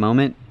do it that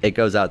moment, it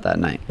goes out that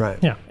night. Right.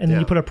 Yeah. And then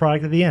you put a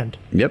product at the end.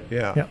 Yep.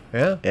 Yeah.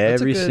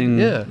 Every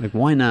single, like,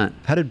 why not?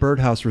 How did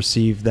Birdhouse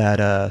receive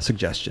that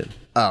suggestion?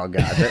 Oh,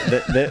 God.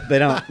 they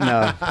don't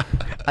know.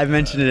 I've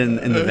mentioned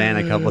it in the van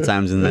a couple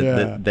times,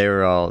 and they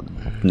were all,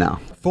 no.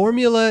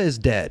 Formula is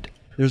dead.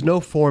 There's no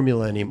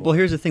formula anymore. Well,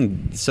 here's the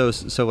thing. So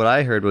what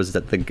I heard was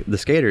that the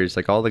skaters,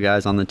 like all the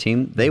guys on the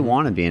team, they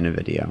want to be in a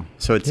video.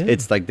 So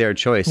it's like their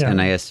choice. Yeah.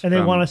 And I guess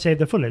they want to save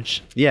the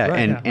footage. Yeah,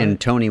 right, and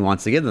Tony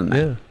wants to give them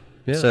that.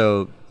 Yeah.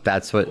 So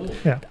that's what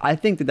I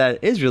think that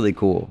is really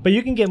cool. But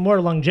you can get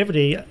more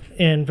longevity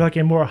and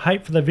fucking more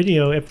hype for the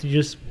video if you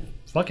just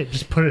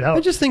just put it out. I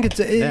just think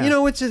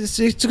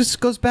it just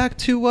goes back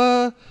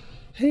to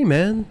hey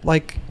man,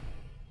 like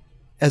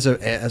as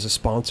a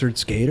sponsored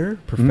skater,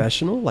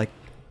 professional, like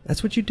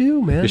that's what you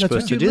do, man. That's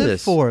what you live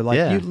for.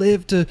 Like you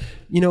live to,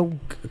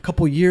 a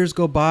couple years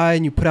go by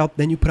and you put out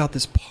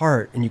this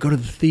part and you go to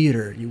the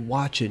theater, you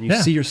watch it, and you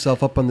see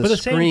yourself up on the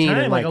screen. At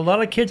the same time, and a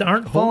lot of kids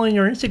aren't following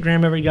your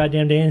Instagram every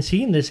goddamn day and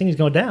seeing this thing's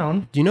going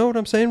down. Do you know what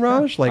I'm saying,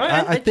 Raj? Like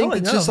I think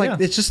it's just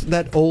it's just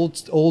that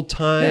old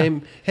time.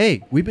 Yeah.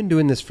 Hey, we've been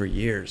doing this for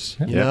years,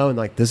 you know, and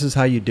like this is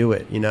how you do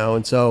it,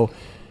 and so.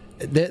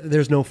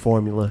 There's no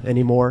formula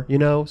anymore,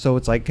 so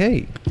it's like,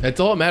 hey,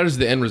 that's all that matters,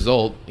 the end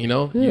result.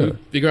 You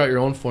figure out your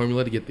own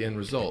formula to get the end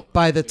result.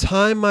 By the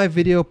time my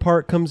video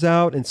part comes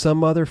out and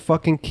some other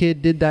fucking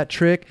kid did that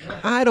trick,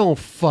 I don't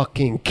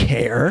fucking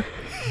care.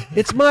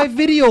 It's my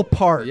video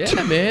part. Yeah,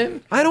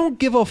 man. I don't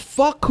give a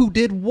fuck who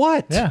did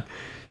what. Yeah.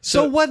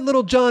 So what,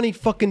 little Johnny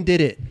fucking did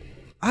it?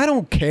 I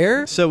don't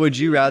care. So would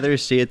you rather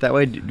see it that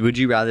way? Would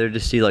you rather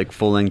just see like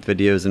full-length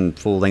videos and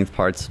full-length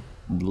parts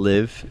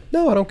live?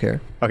 No, I don't care.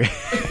 Okay.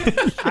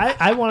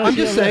 I want to. I'm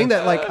just saying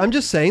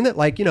that,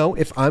 like,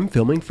 if I'm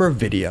filming for a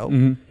video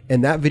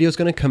and that video is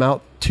going to come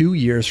out 2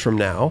 years from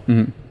now,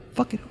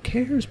 fucking who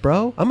cares,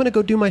 bro? I'm going to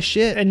go do my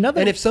shit. And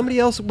if somebody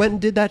else went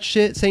and did that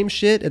same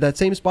shit at that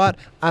same spot,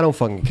 I don't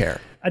fucking care.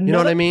 You know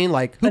what I mean?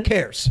 Like, who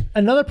cares?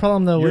 Another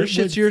problem though. Your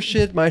shit's your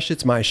shit. My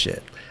shit's my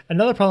shit.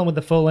 Another problem with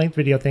the full length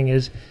video thing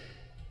is,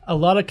 a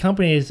lot of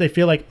companies, they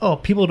feel like,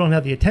 people don't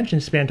have the attention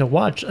span to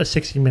watch a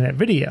 60-minute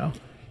video.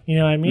 You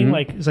know what I mean?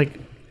 Like, it's like,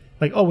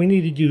 we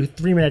need to do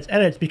 3 minutes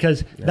edits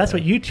because that's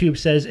what YouTube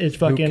says is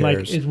fucking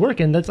is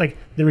working. That's like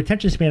the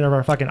retention span of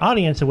our fucking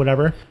audience or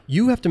whatever.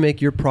 You have to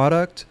make your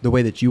product the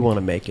way that you want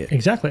to make it.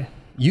 Exactly.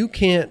 You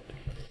can't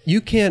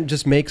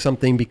just make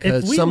something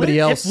because somebody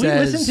else says. If we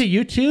listen to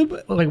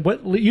YouTube, like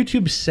what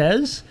YouTube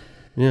says,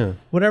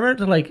 whatever,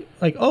 like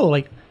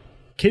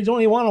kids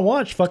only want to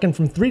watch fucking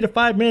from 3 to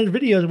 5 minute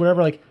videos or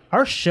whatever. Like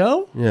our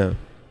show,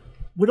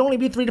 would only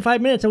be 3 to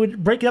 5 minutes, and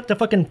we'd break it up to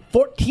fucking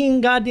 14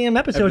 goddamn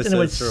episodes and it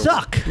would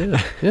suck.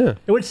 Yeah.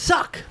 It would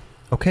suck.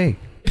 Okay.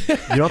 You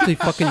don't have to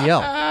fucking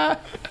yell.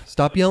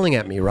 Stop yelling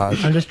at me,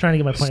 Raj. I'm just trying to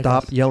get my point.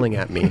 Stop yelling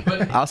at me.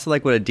 I also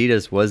like what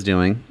Adidas was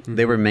doing.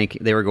 They were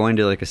going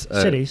to like a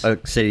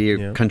city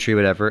or country,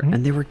 whatever,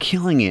 and they were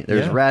killing it.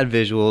 There's rad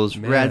visuals,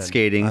 rad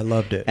skating. I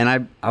loved it.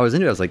 And I was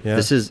into it. I was like,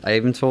 I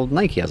even told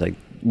Nike, I was like,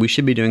 we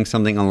should be doing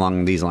something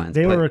along these lines.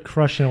 They were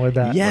crushing with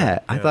that. Yeah,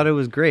 I thought it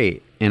was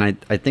great. And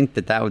I think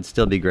that would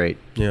still be great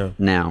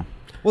now.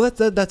 Well,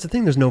 that's the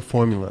thing. There's no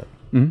formula.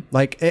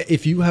 Like,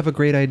 if you have a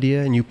great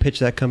idea and you pitch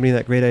that company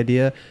that great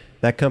idea,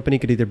 that company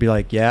could either be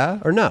like, yeah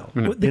or no.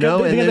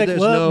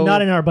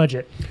 Not in our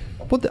budget.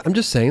 Well, I'm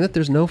just saying that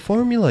there's no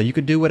formula. You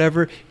could do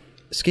whatever.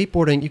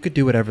 Skateboarding, you could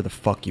do whatever the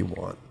fuck you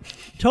want.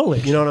 Totally.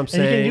 You know what I'm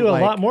saying? And you can do a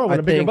lot more with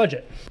a bigger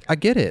budget. I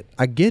get it.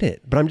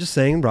 But I'm just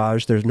saying,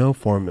 Raj, there's no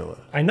formula.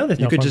 I know there's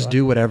no formula. You could just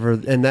do whatever,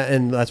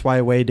 and that's why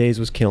Away Days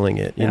was killing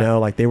it. You know,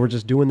 like they were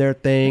just doing their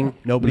thing.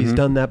 Nobody's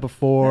done that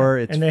before.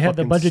 It's and they had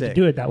the budget to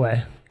do it that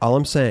way. All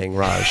I'm saying,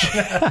 Raj,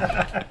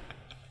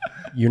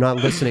 you're not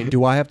listening.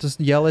 Do I have to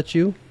yell at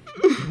you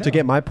to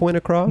get my point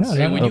across?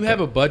 No. When you have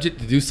a budget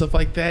to do stuff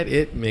like that,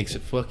 it makes a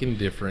fucking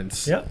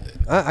difference. Yeah.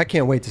 I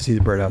can't wait to see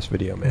the Birdhouse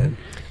video, man.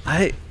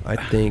 I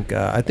think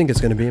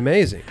it's going to be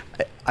amazing.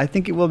 I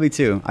think it will be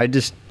too. I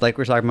just, like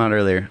we were talking about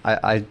earlier,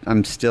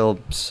 I'm still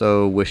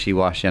so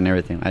wishy-washy on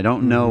everything. I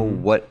don't know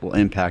what will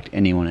impact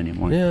anyone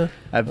anymore. Yeah.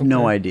 I have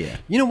no idea.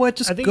 You know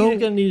what? I think you're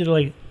going to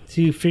need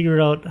to figure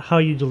out how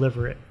you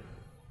deliver it.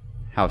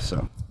 How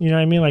so? You know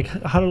what I mean? Like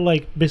how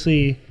to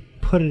basically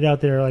put it out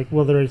there, like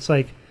whether it's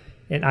like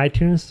an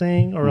iTunes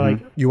thing or like.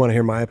 You want to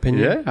hear my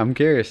opinion? Yeah, I'm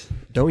curious.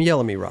 Don't yell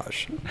at me,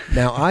 Raj.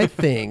 Now I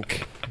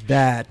think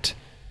that.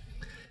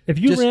 If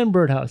you ran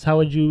Birdhouse, how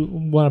would you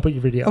want to put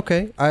your video?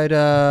 Okay, I'd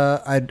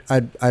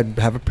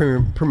have a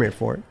premiere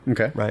for it.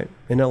 Okay, right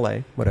in LA,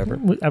 whatever.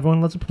 Everyone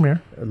loves a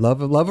premiere.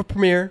 Love a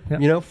premiere. Yep.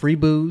 You know, free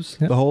booze,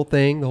 the whole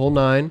thing, the whole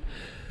 9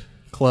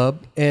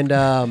 club, and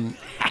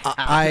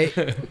I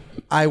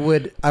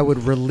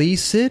would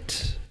release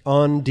it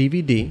on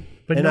DVD,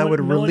 but and I would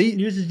release.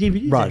 Uses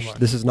DVDs Raj, anymore.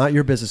 this is not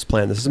your business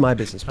plan. This is my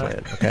business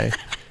plan. Okay,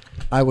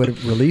 I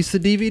would release the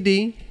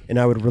DVD. And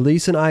I would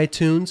release in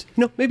iTunes,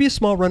 maybe a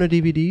small run of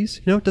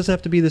DVDs. It doesn't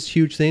have to be this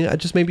huge thing.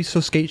 Just maybe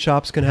so skate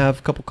shops can have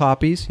a couple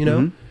copies,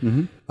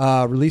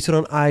 Release it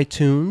on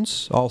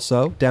iTunes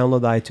also.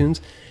 Download the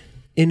iTunes.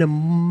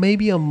 In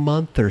maybe a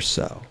month or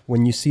so,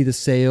 when you see the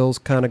sales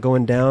kind of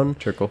going down,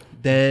 trickle,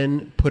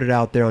 then put it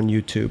out there on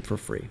YouTube for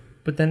free.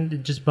 But then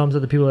it just bums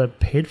out the people that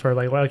paid for it.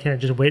 Like, why can't I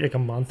just wait like a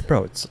month?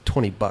 Bro, it's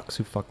 $20.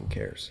 Who fucking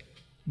cares?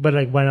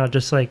 But why not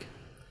just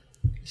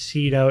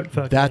seed out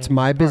fucking That's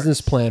my parts.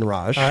 Business plan,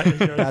 Raj.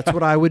 That's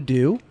what I would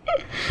do.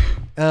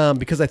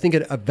 Because I think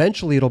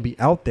eventually it'll be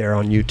out there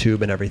on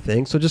YouTube and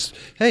everything. So just,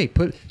 hey,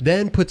 put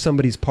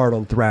somebody's part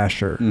on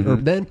Thrasher, or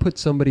then put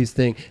somebody's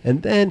thing,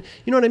 and then,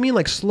 you know what I mean?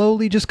 Like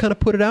slowly just kind of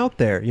put it out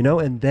there, you know,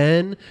 and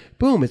then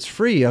boom, it's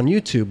free on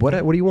YouTube. What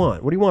do you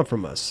want? What do you want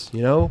from us?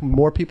 You know,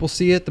 more people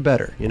see it, the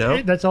better, you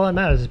know? That's all that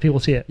matters is people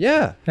see it.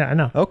 Yeah. Yeah, I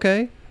know.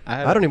 Okay.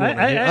 I don't even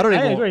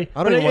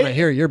want to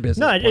hear your business.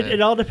 No,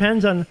 it all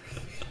depends on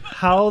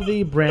how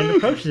the brand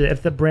approaches it,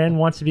 if the brand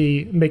wants to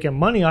be making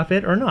money off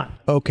it or not.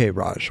 Okay,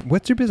 Raj,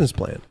 what's your business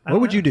plan?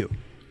 What would you do?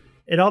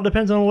 It all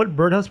depends on what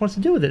Birdhouse wants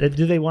to do with it.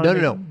 Do they want to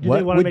No. Do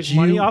they want to make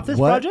money off this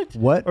project?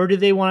 Or do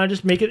they want to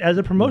just make it as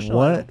a promotional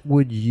What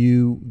would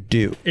you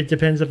do? It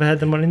depends if I had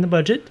the money in the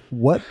budget.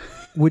 What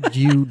would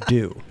you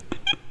do?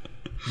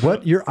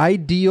 What your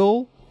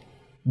ideal?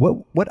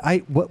 What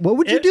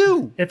would you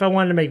do? If I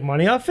wanted to make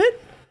money off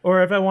it?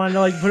 Or if I wanted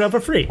to put it up for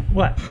free,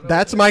 what?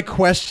 That's my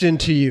question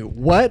to you.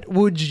 What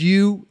would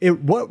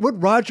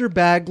Roger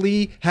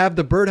Bagley have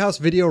the Birdhouse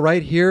video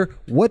right here?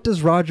 What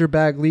does Roger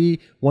Bagley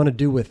want to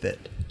do with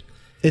it?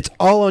 It's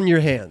all on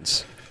your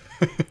hands.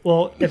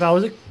 Well, if I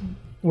was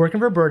working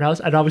for Birdhouse,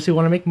 I'd obviously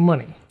want to make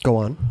money. Go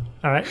on.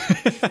 All right.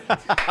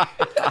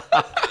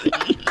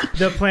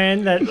 The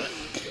plan that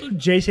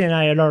Jason and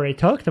I had already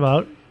talked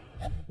about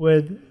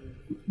would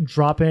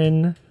drop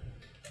in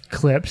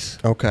clips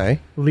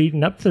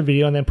leading up to the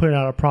video and then putting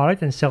out a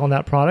product and selling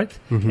that product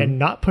and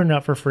not putting it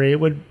out for free. It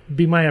would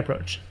be my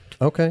approach.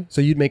 Okay,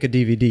 so you'd make a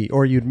DVD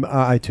or you'd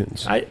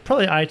iTunes.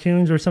 Probably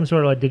iTunes or some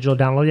sort of digital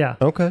download. Yeah.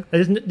 Okay.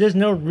 There's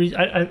no reason.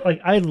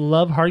 I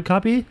love hard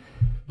copy,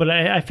 but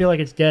I feel like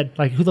it's dead.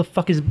 Like who the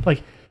fuck is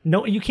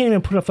no? You can't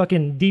even put a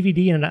fucking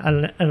DVD in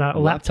a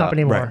laptop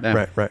anymore.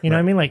 Right. You know what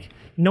I mean? Like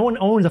no one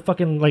owns a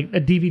fucking a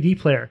DVD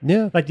player.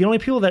 Yeah. Like the only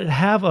people that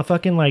have a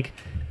fucking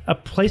a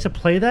place to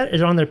play that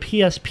is on their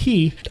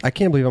PSP. I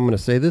can't believe I'm going to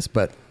say this,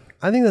 but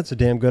I think that's a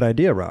damn good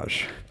idea,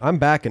 Raj. I'm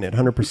backing it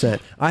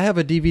 100%. I have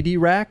a DVD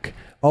rack.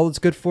 All it's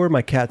good for,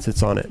 my cat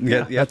sits on it.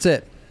 Yeah. That's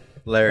it.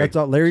 Larry. That's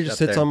all. Larry just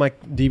sits on my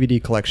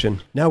DVD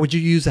collection. Now, would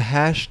you use a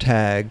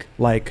hashtag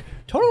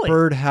Totally.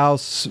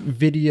 Birdhouse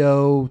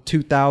Video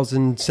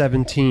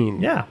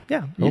 2017? Yeah.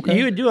 Okay.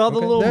 You would do all the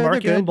little They're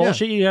marketing good,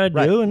 bullshit you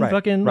gotta do and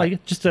fucking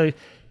just to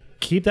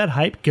keep that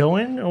hype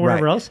going or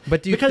whatever else.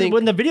 But do you because think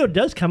when the video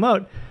does come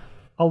out,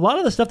 a lot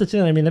of the stuff that's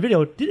in the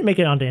video didn't make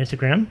it onto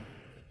Instagram.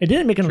 It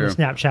didn't make it onto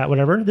Snapchat,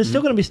 whatever. There's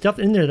still going to be stuff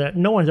in there that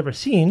no one's ever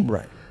seen.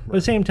 Right. But at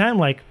the same time,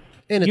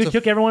 and you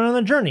took everyone on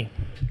the journey.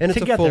 And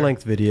it's a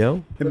full-length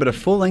video. Yeah, but a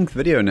full-length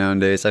video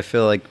nowadays, I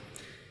feel like,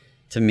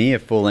 to me, a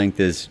full-length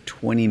is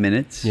 20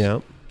 minutes. Yeah.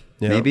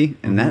 Maybe.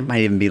 And that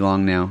might even be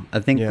long now. I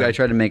think I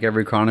tried to make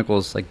every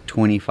Chronicles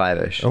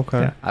 25-ish.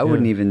 Okay. Yeah. I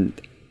wouldn't even...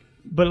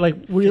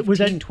 But was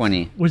that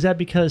 20? Was that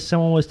because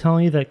someone was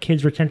telling you that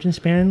kids' retention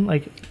span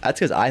That's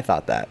because I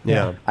thought that.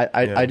 Yeah.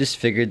 I just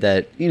figured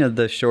that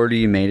the shorter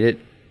you made it,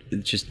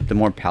 it's just the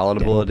more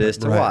palatable it is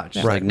to watch.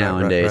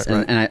 Nowadays,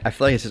 and I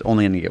feel like it's just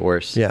only going to get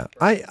worse. Yeah,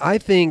 I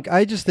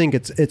just think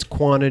it's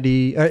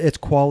quantity, it's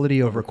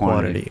quality over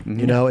quantity. Mm-hmm.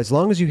 You know, as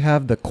long as you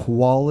have the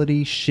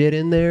quality shit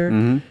in there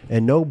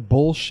and no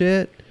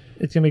bullshit,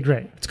 it's gonna be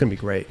great. It's gonna be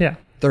great. Yeah,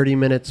 30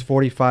 minutes,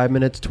 45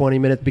 minutes, 20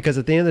 minutes, because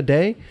at the end of the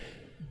day,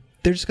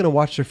 they're just going to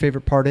watch their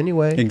favorite part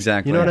anyway.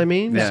 Exactly. You know what I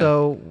mean? Yeah.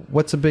 So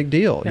what's a big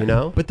deal, you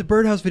know? But the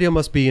Birdhouse video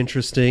must be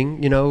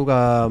interesting. You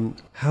know,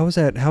 how is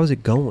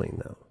it going,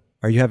 though?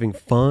 Are you having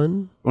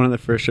fun? One of the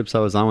first trips I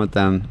was on with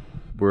them,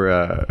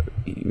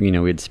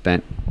 we had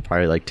spent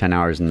probably 10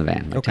 hours in the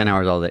van. 10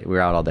 hours all day. We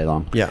were out all day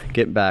long. Yeah.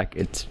 Get back,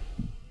 it's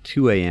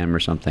 2 a.m. or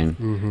something.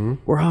 Mm-hmm.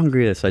 We're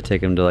hungry, so I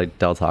take them to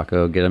Del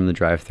Taco, get them the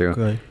drive-thru.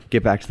 Okay.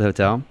 Get back to the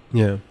hotel.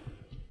 Yeah.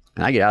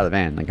 And I get out of the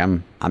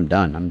van. I'm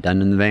done. I'm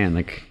done in the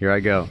van. Here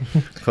I go.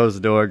 Close the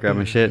door, grab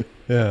my shit.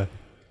 Yeah.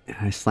 And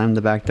I slam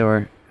the back door.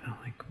 And I'm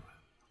like,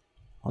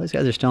 all these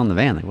guys are still in the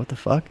van. What the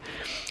fuck?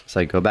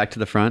 So I go back to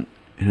the front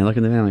and I look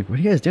in the van. I'm like, what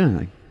are you guys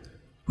doing?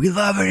 We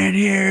love it in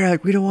here.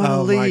 We don't want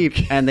to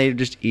leave. And they're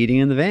just eating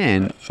in the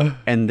van.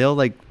 And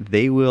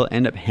they will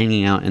end up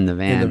hanging out in the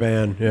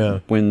van. Yeah.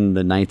 When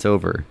the night's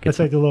over. It's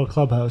like the little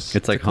clubhouse.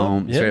 It's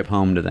home, straight up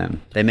home to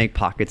them. They make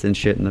pockets and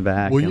shit in the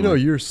back. Well,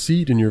 your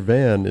seat in your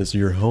van is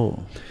your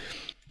home.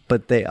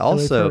 But they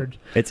also,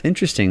 it's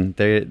interesting.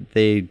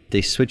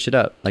 They switch it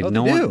up.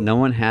 No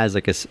one has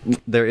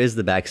there is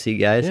the backseat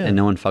guys and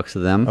no one fucks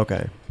with them.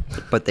 Okay.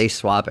 But they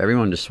swap.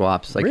 Everyone just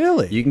swaps.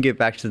 Really? You can get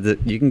back to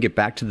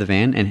the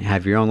van and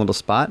have your own little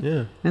spot.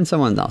 Yeah. And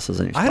someone else is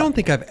in your spot. I don't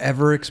think I've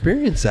ever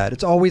experienced that.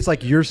 It's always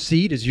your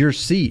seat is your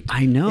seat.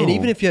 I know. And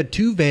even if you had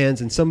two vans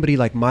and somebody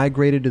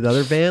migrated to the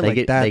other van,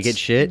 they get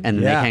shit and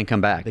then they can't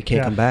come back. They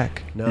can't come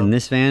back. No. In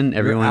this van,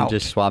 everyone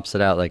just swaps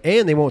it out.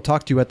 And they won't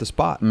talk to you at the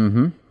spot.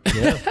 Mm-hmm.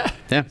 Yeah.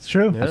 Yeah. It's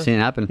true. I've seen it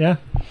happen. Yeah.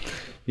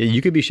 Yeah.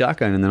 You could be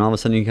shotgun and then all of a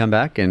sudden you come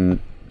back and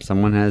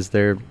someone has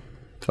their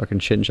fucking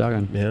shit and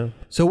shotgun. Yeah.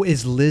 So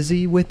is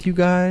Lizzie with you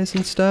guys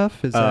and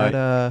stuff? Is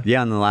that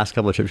yeah, on the last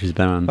couple of trips she's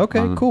been on.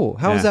 Okay, cool.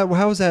 How is that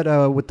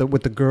with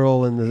the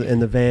girl in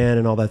the van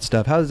and all that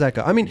stuff? How does that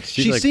go? I mean,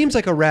 she seems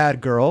like a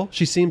rad girl.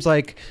 She seems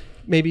like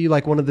maybe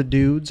one of the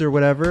dudes or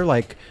whatever.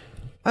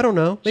 I don't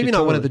know. Maybe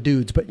not one of the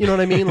dudes, but you know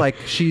what I mean? Like,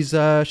 she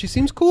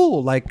seems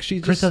cool. Like,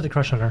 Chris has a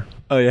crush on her.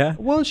 Oh, yeah?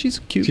 Well, she's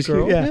a cute She's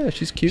girl. cute, yeah. Yeah,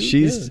 she's cute.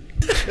 She's...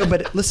 Yeah. No,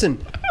 but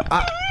listen,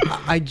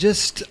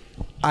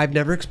 I've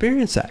never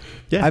experienced that.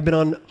 Yeah. I've been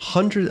on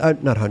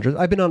not hundreds.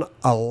 I've been on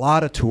a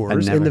lot of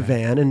tours in the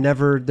van, and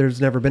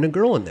there's never been a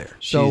girl in there.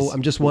 So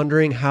I'm just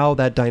wondering how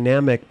that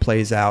dynamic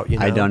plays out. You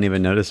know? I don't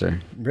even notice her.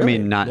 Really?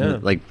 I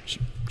mean, like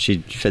she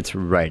fits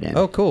right in.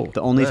 Oh, cool.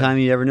 The only time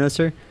you ever notice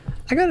her,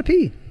 I gotta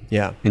pee.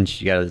 Yeah.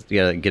 And you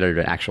gotta get her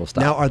to actual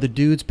stop. Now, are the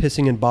dudes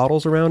pissing in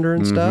bottles around her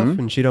and stuff,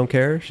 and she don't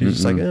care?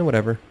 She's just like,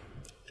 whatever.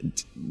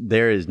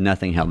 There is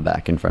nothing held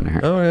back in front of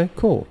her. All right,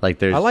 cool. Like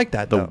there's I like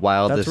that, the though.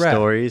 wildest That's rad.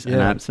 stories.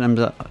 Yeah. And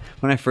sometimes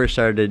when I first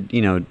started,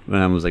 when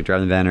I was like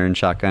driving the van or in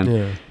shotgun,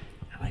 I'm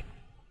like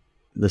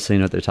listening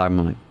to what they're talking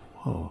about. I'm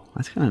like, whoa,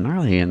 that's kind of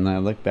gnarly. And I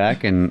look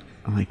back and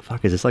I'm like,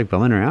 fuck, is this like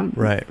bumming around?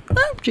 Right.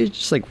 She's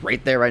just like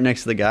right there, right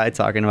next to the guy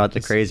talking about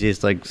the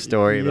craziest like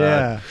story about.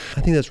 Yeah,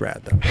 I think that's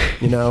rad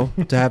though.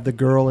 To have the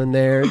girl in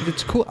there,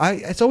 it's cool.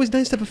 It's always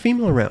nice to have a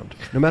female around,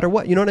 no matter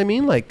what. You know what I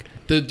mean? Like,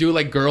 do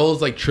like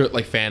girls like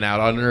fan out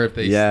on her if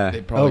they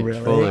they probably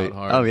really? pull out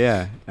hard. Oh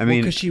yeah, I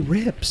mean, because she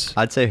rips.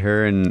 I'd say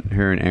her and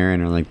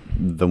Aaron are like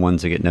the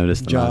ones that get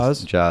noticed the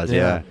most. Jaws,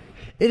 yeah.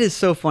 It is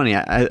so funny.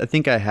 I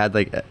think I had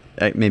like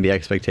maybe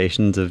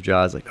expectations of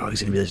Jaws, like, oh,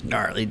 he's gonna be this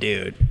gnarly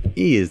dude.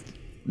 He is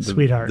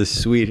sweetheart. The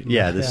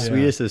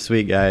sweetest of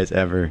sweet guys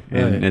ever,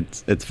 and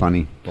it's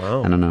funny.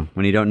 Wow. I don't know,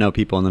 when you don't know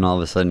people and then all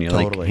of a sudden you're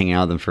like hanging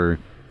out with them for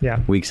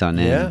weeks on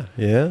end.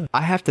 Yeah.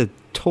 I have to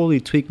totally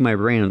tweak my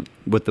brain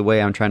with the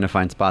way I'm trying to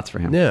find spots for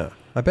him. Yeah,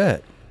 I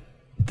bet.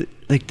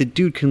 The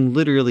dude can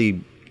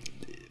literally,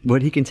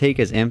 what he can take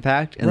as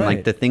impact and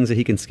like the things that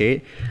he can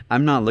skate.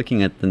 I'm not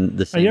looking at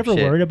the same. Are you ever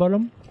shit. worried about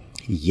him?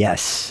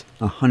 Yes,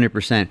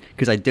 100%.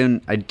 Because I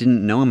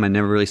didn't know him. I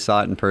never really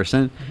saw it in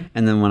person.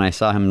 And then when I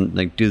saw him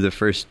like do the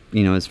first,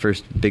 his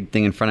first big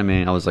thing in front of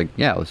me, I was like,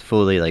 I was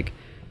fully like,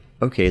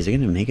 okay, is he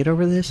gonna make it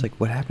over this? Like,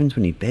 what happens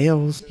when he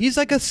bails? He's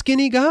like a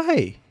skinny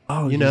guy.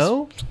 Oh,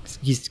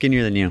 he's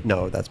skinnier than you.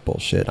 No, that's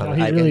bullshit. No,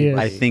 he really is.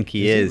 I think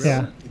he is.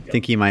 Yeah. I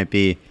think he might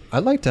be.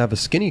 I'd like to have a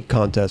skinny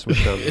contest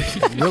with them.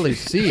 Really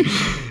see.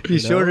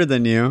 He's shorter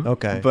than you.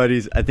 Okay. But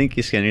I think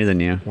he's skinnier than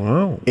you.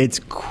 Wow. It's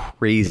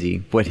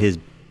crazy what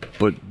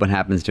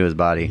happens to his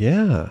body.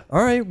 Yeah.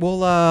 All right.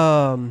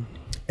 Well,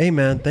 hey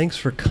man, thanks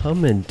for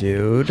coming,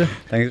 dude.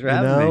 Thanks for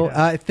having me.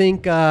 I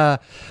think I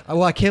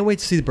can't wait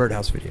to see the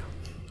birdhouse video.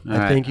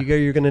 I think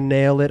you're gonna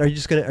nail it. Are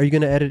you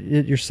gonna edit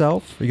it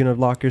yourself? Are you gonna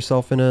lock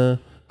yourself in a?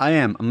 I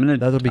am.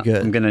 That'll be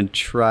good. I'm gonna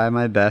try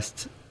my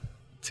best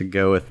to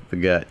go with the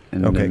gut,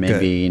 and then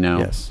maybe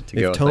to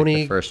go with Tony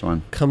like the first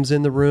one. Comes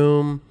in the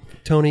room.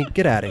 Tony,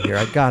 get out of here!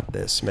 I got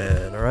this,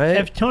 man. All right.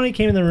 If Tony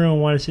came in the room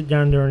and wanted to sit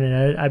down during an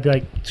edit, I'd be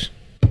like,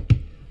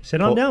 sit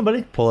on down,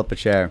 buddy. Pull up a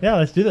chair. Yeah,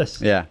 let's do this.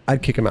 Yeah.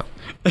 I'd kick him out.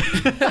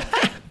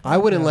 I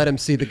wouldn't let him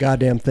see the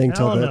goddamn thing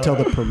till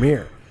the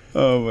premiere.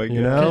 Oh my god!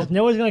 Because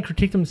no one's gonna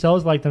critique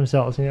themselves like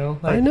themselves.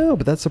 Like, I know,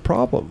 but that's the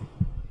problem.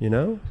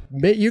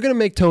 You're gonna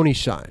make Tony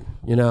shine.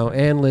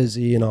 And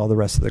Lizzie and all the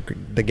rest of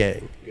the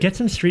gang. Get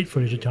some street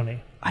footage of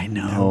Tony. I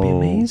know. That would be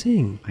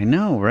amazing. I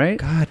know, right?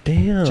 God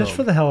damn. Just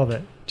for the hell of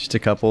it. Just a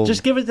couple.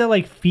 Just give it that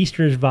like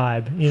feasters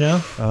vibe,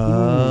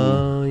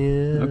 Oh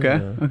yeah.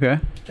 Okay.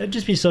 It'd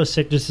just be so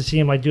sick just to see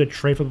him like do a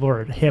tray flip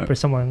or a hip or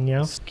someone.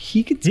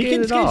 He can skate. He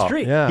can skate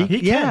street. Yeah. He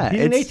can.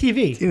 He's an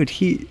ATV. Dude,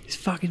 he's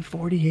fucking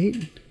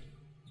 48.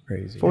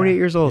 Crazy. 48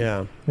 years old.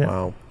 Yeah. Yeah.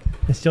 Wow.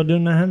 And still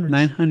doing 900.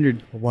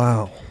 900.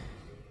 Wow.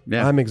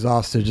 Yeah. I'm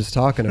exhausted just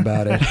talking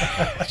about it.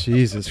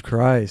 Jesus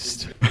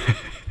Christ.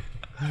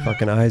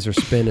 Fucking eyes are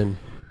spinning.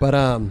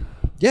 But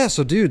yeah,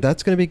 so dude,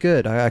 that's gonna be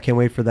good. I can't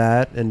wait for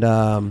that. And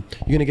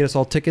you're gonna get us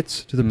all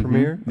tickets to the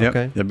premiere? Yep.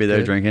 Okay. They'll be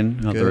there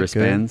drinking out the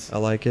wristbands. I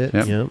like it.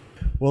 Yep.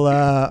 Well,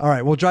 all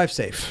right. Well, drive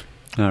safe.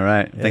 All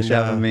right. Thanks for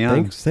having me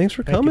on. Thanks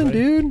for coming,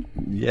 dude.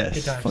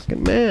 Yes.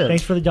 Fucking man.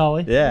 Thanks for the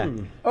dolly. Yeah.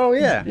 Oh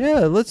yeah. Yeah.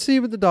 Let's see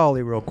with the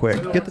dolly real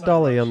quick. Get the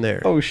dolly on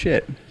there. Oh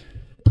shit.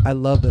 I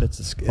love that it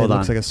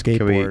looks like a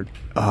skateboard.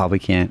 We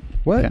can't.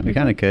 What? We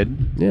kind of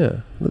could.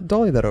 Yeah.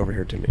 Dolly that over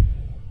here to me.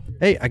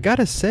 Hey, I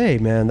gotta say,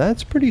 man,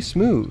 that's pretty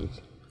smooth.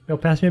 Go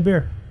pass me a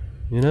beer.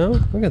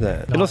 Look at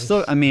that. It'll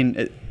still. I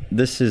mean,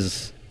 this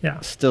is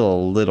still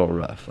a little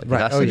rough. Like, Right.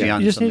 It has to be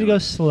on You just need to go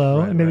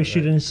slow and maybe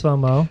shoot it in slow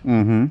mo.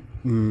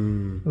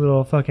 Mm-hmm. A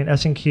little fucking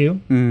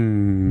S&Q.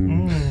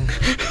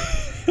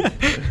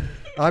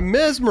 I'm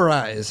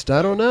mesmerized.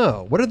 I don't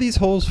know. What are these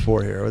holes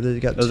for here? You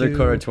got Those are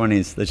quarter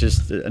 20s. That's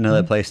just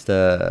another place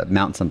to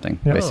mount something,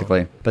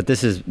 basically. But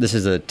this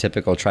is a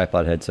typical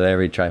tripod head. So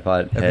every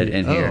tripod head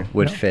in here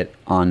would fit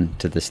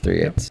onto this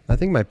 3/8. I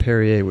think my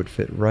Perrier would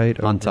fit right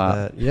on over top.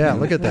 that. Yeah,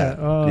 look at that.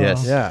 Oh.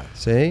 Yes. Yeah,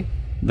 see?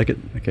 Okay.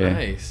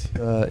 Nice.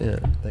 Yeah,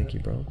 thank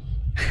you, bro.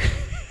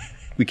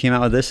 We came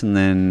out with this, and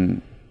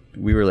then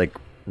we were like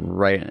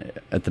right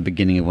at the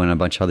beginning of when a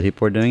bunch of other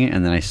people were doing it,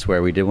 and then I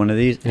swear we did one of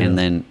these, and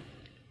then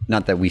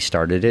not that we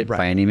started it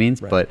by any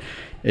means, but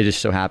it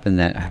just so happened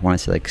that I want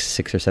to say like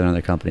 6 or 7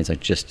 other companies like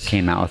just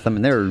came out with them,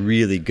 and they were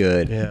really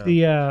good.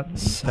 Yeah.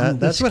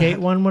 The skate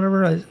one,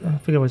 whatever, I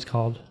forget what it's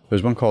called.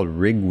 There's one called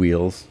Rig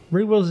Wheels.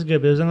 Rig Wheels is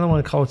good, but there's another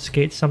one called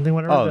Skate something,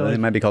 whatever. Oh, like, it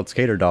might be called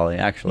Skater Dolly,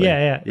 actually.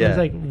 Yeah. It was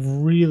like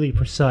really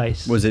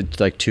precise. Was it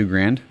like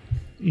 $2,000?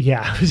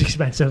 Yeah, it was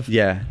expensive.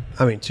 Yeah.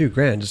 I mean,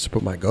 $2,000 just to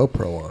put my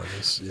GoPro on.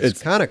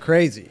 It's kind of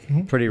crazy.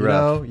 Pretty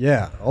rough.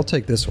 Yeah, I'll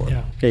take this one.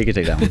 Yeah. Yeah, you can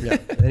take that one. Yeah,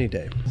 any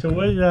day. So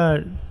what did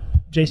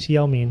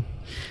JCL mean?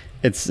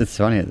 It's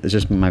funny. It's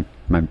just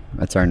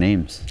that's our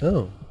names.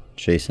 Oh.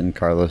 Jason,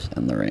 Carlos,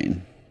 and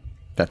Lorraine.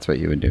 That's what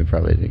you would do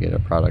probably to get a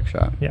product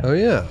shot. Yeah. Oh,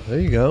 yeah. There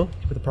you go.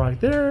 Put the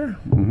product there.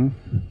 Mm-hmm.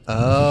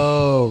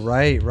 Oh,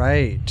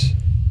 right.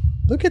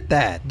 Look at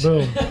that.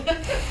 Boom.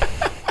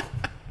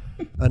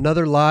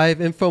 Another live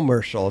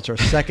infomercial. It's our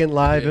second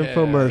live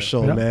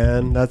infomercial,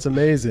 man. That's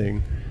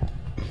amazing.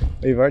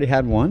 You've already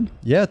had one?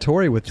 Yeah,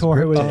 Tori with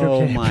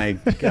Oh my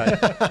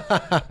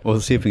god! We'll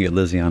see if we can get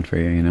Lizzie on for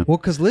you. You know. Well,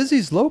 because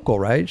Lizzie's local,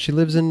 right? She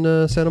lives in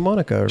Santa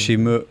Monica.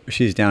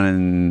 She's down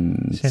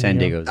in San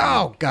Diego.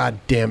 Oh god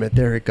damn it!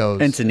 There it goes.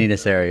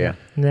 Encinitas area.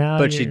 Now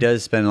but she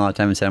does spend a lot of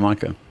time in Santa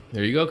Monica.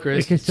 There you go,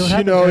 Chris. It can still you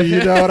happen.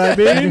 know what I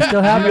mean? It can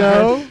still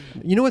happen.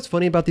 You know what's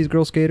funny about these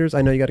girl skaters?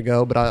 I know you got to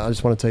go, but I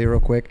just want to tell you real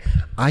quick.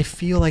 I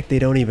feel like they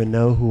don't even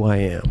know who I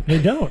am.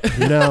 They don't.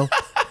 You know,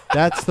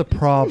 that's the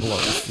problem.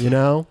 You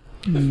know.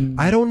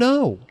 I don't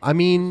know. I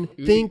mean,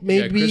 think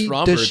maybe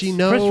does she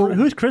know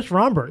who's Chris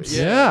Romberts?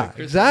 Yeah,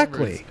 Chris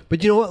exactly. Roberts.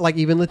 But you know what? Like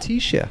even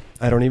Letitia,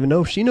 I don't even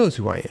know if she knows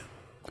who I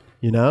am.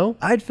 You know?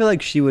 I'd feel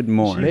like she would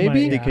more.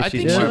 Maybe because I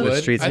she's think she part of the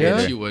would. streets I together.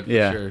 think she would for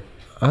sure.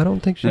 I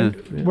don't think she.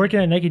 Working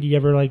at Nike, do you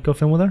ever like go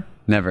film with her?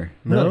 Never.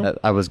 No?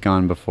 I was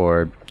gone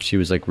before she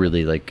was like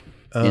really like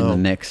in the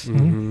mix.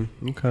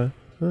 Mm-hmm. Okay.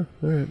 All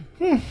right.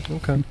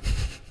 Okay.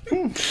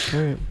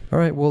 All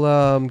right.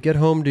 Well, get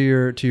home to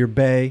your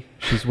bae.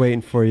 She's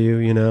waiting for you.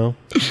 You know,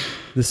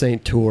 this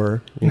ain't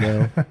tour. You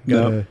know.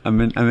 No, I'm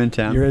in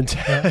town. You're in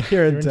town.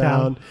 You're in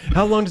town.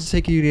 How long does it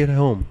take you to get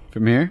home?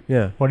 From here?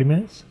 Yeah. 40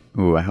 minutes?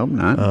 Ooh, I hope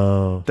not.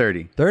 Oh.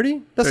 30.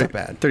 30? That's 30,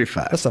 not bad.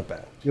 35. That's not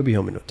bad. You'll be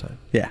home in no time.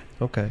 Yeah.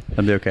 Okay.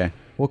 I'll be okay.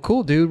 Well,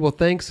 cool, dude. Well,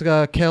 thanks,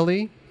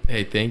 Kelly.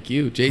 Hey, thank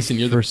you, Jason.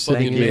 You're For the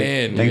fucking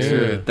saying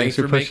man. Thanks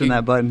for pushing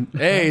that button.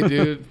 Hey,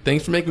 dude.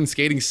 Thanks for making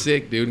skating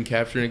sick, dude, and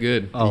capturing it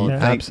good. Oh, Yeah.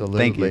 Absolutely.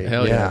 Thank you.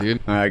 Hell yeah,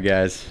 dude. All right,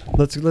 guys.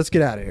 Let's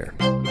get out of here.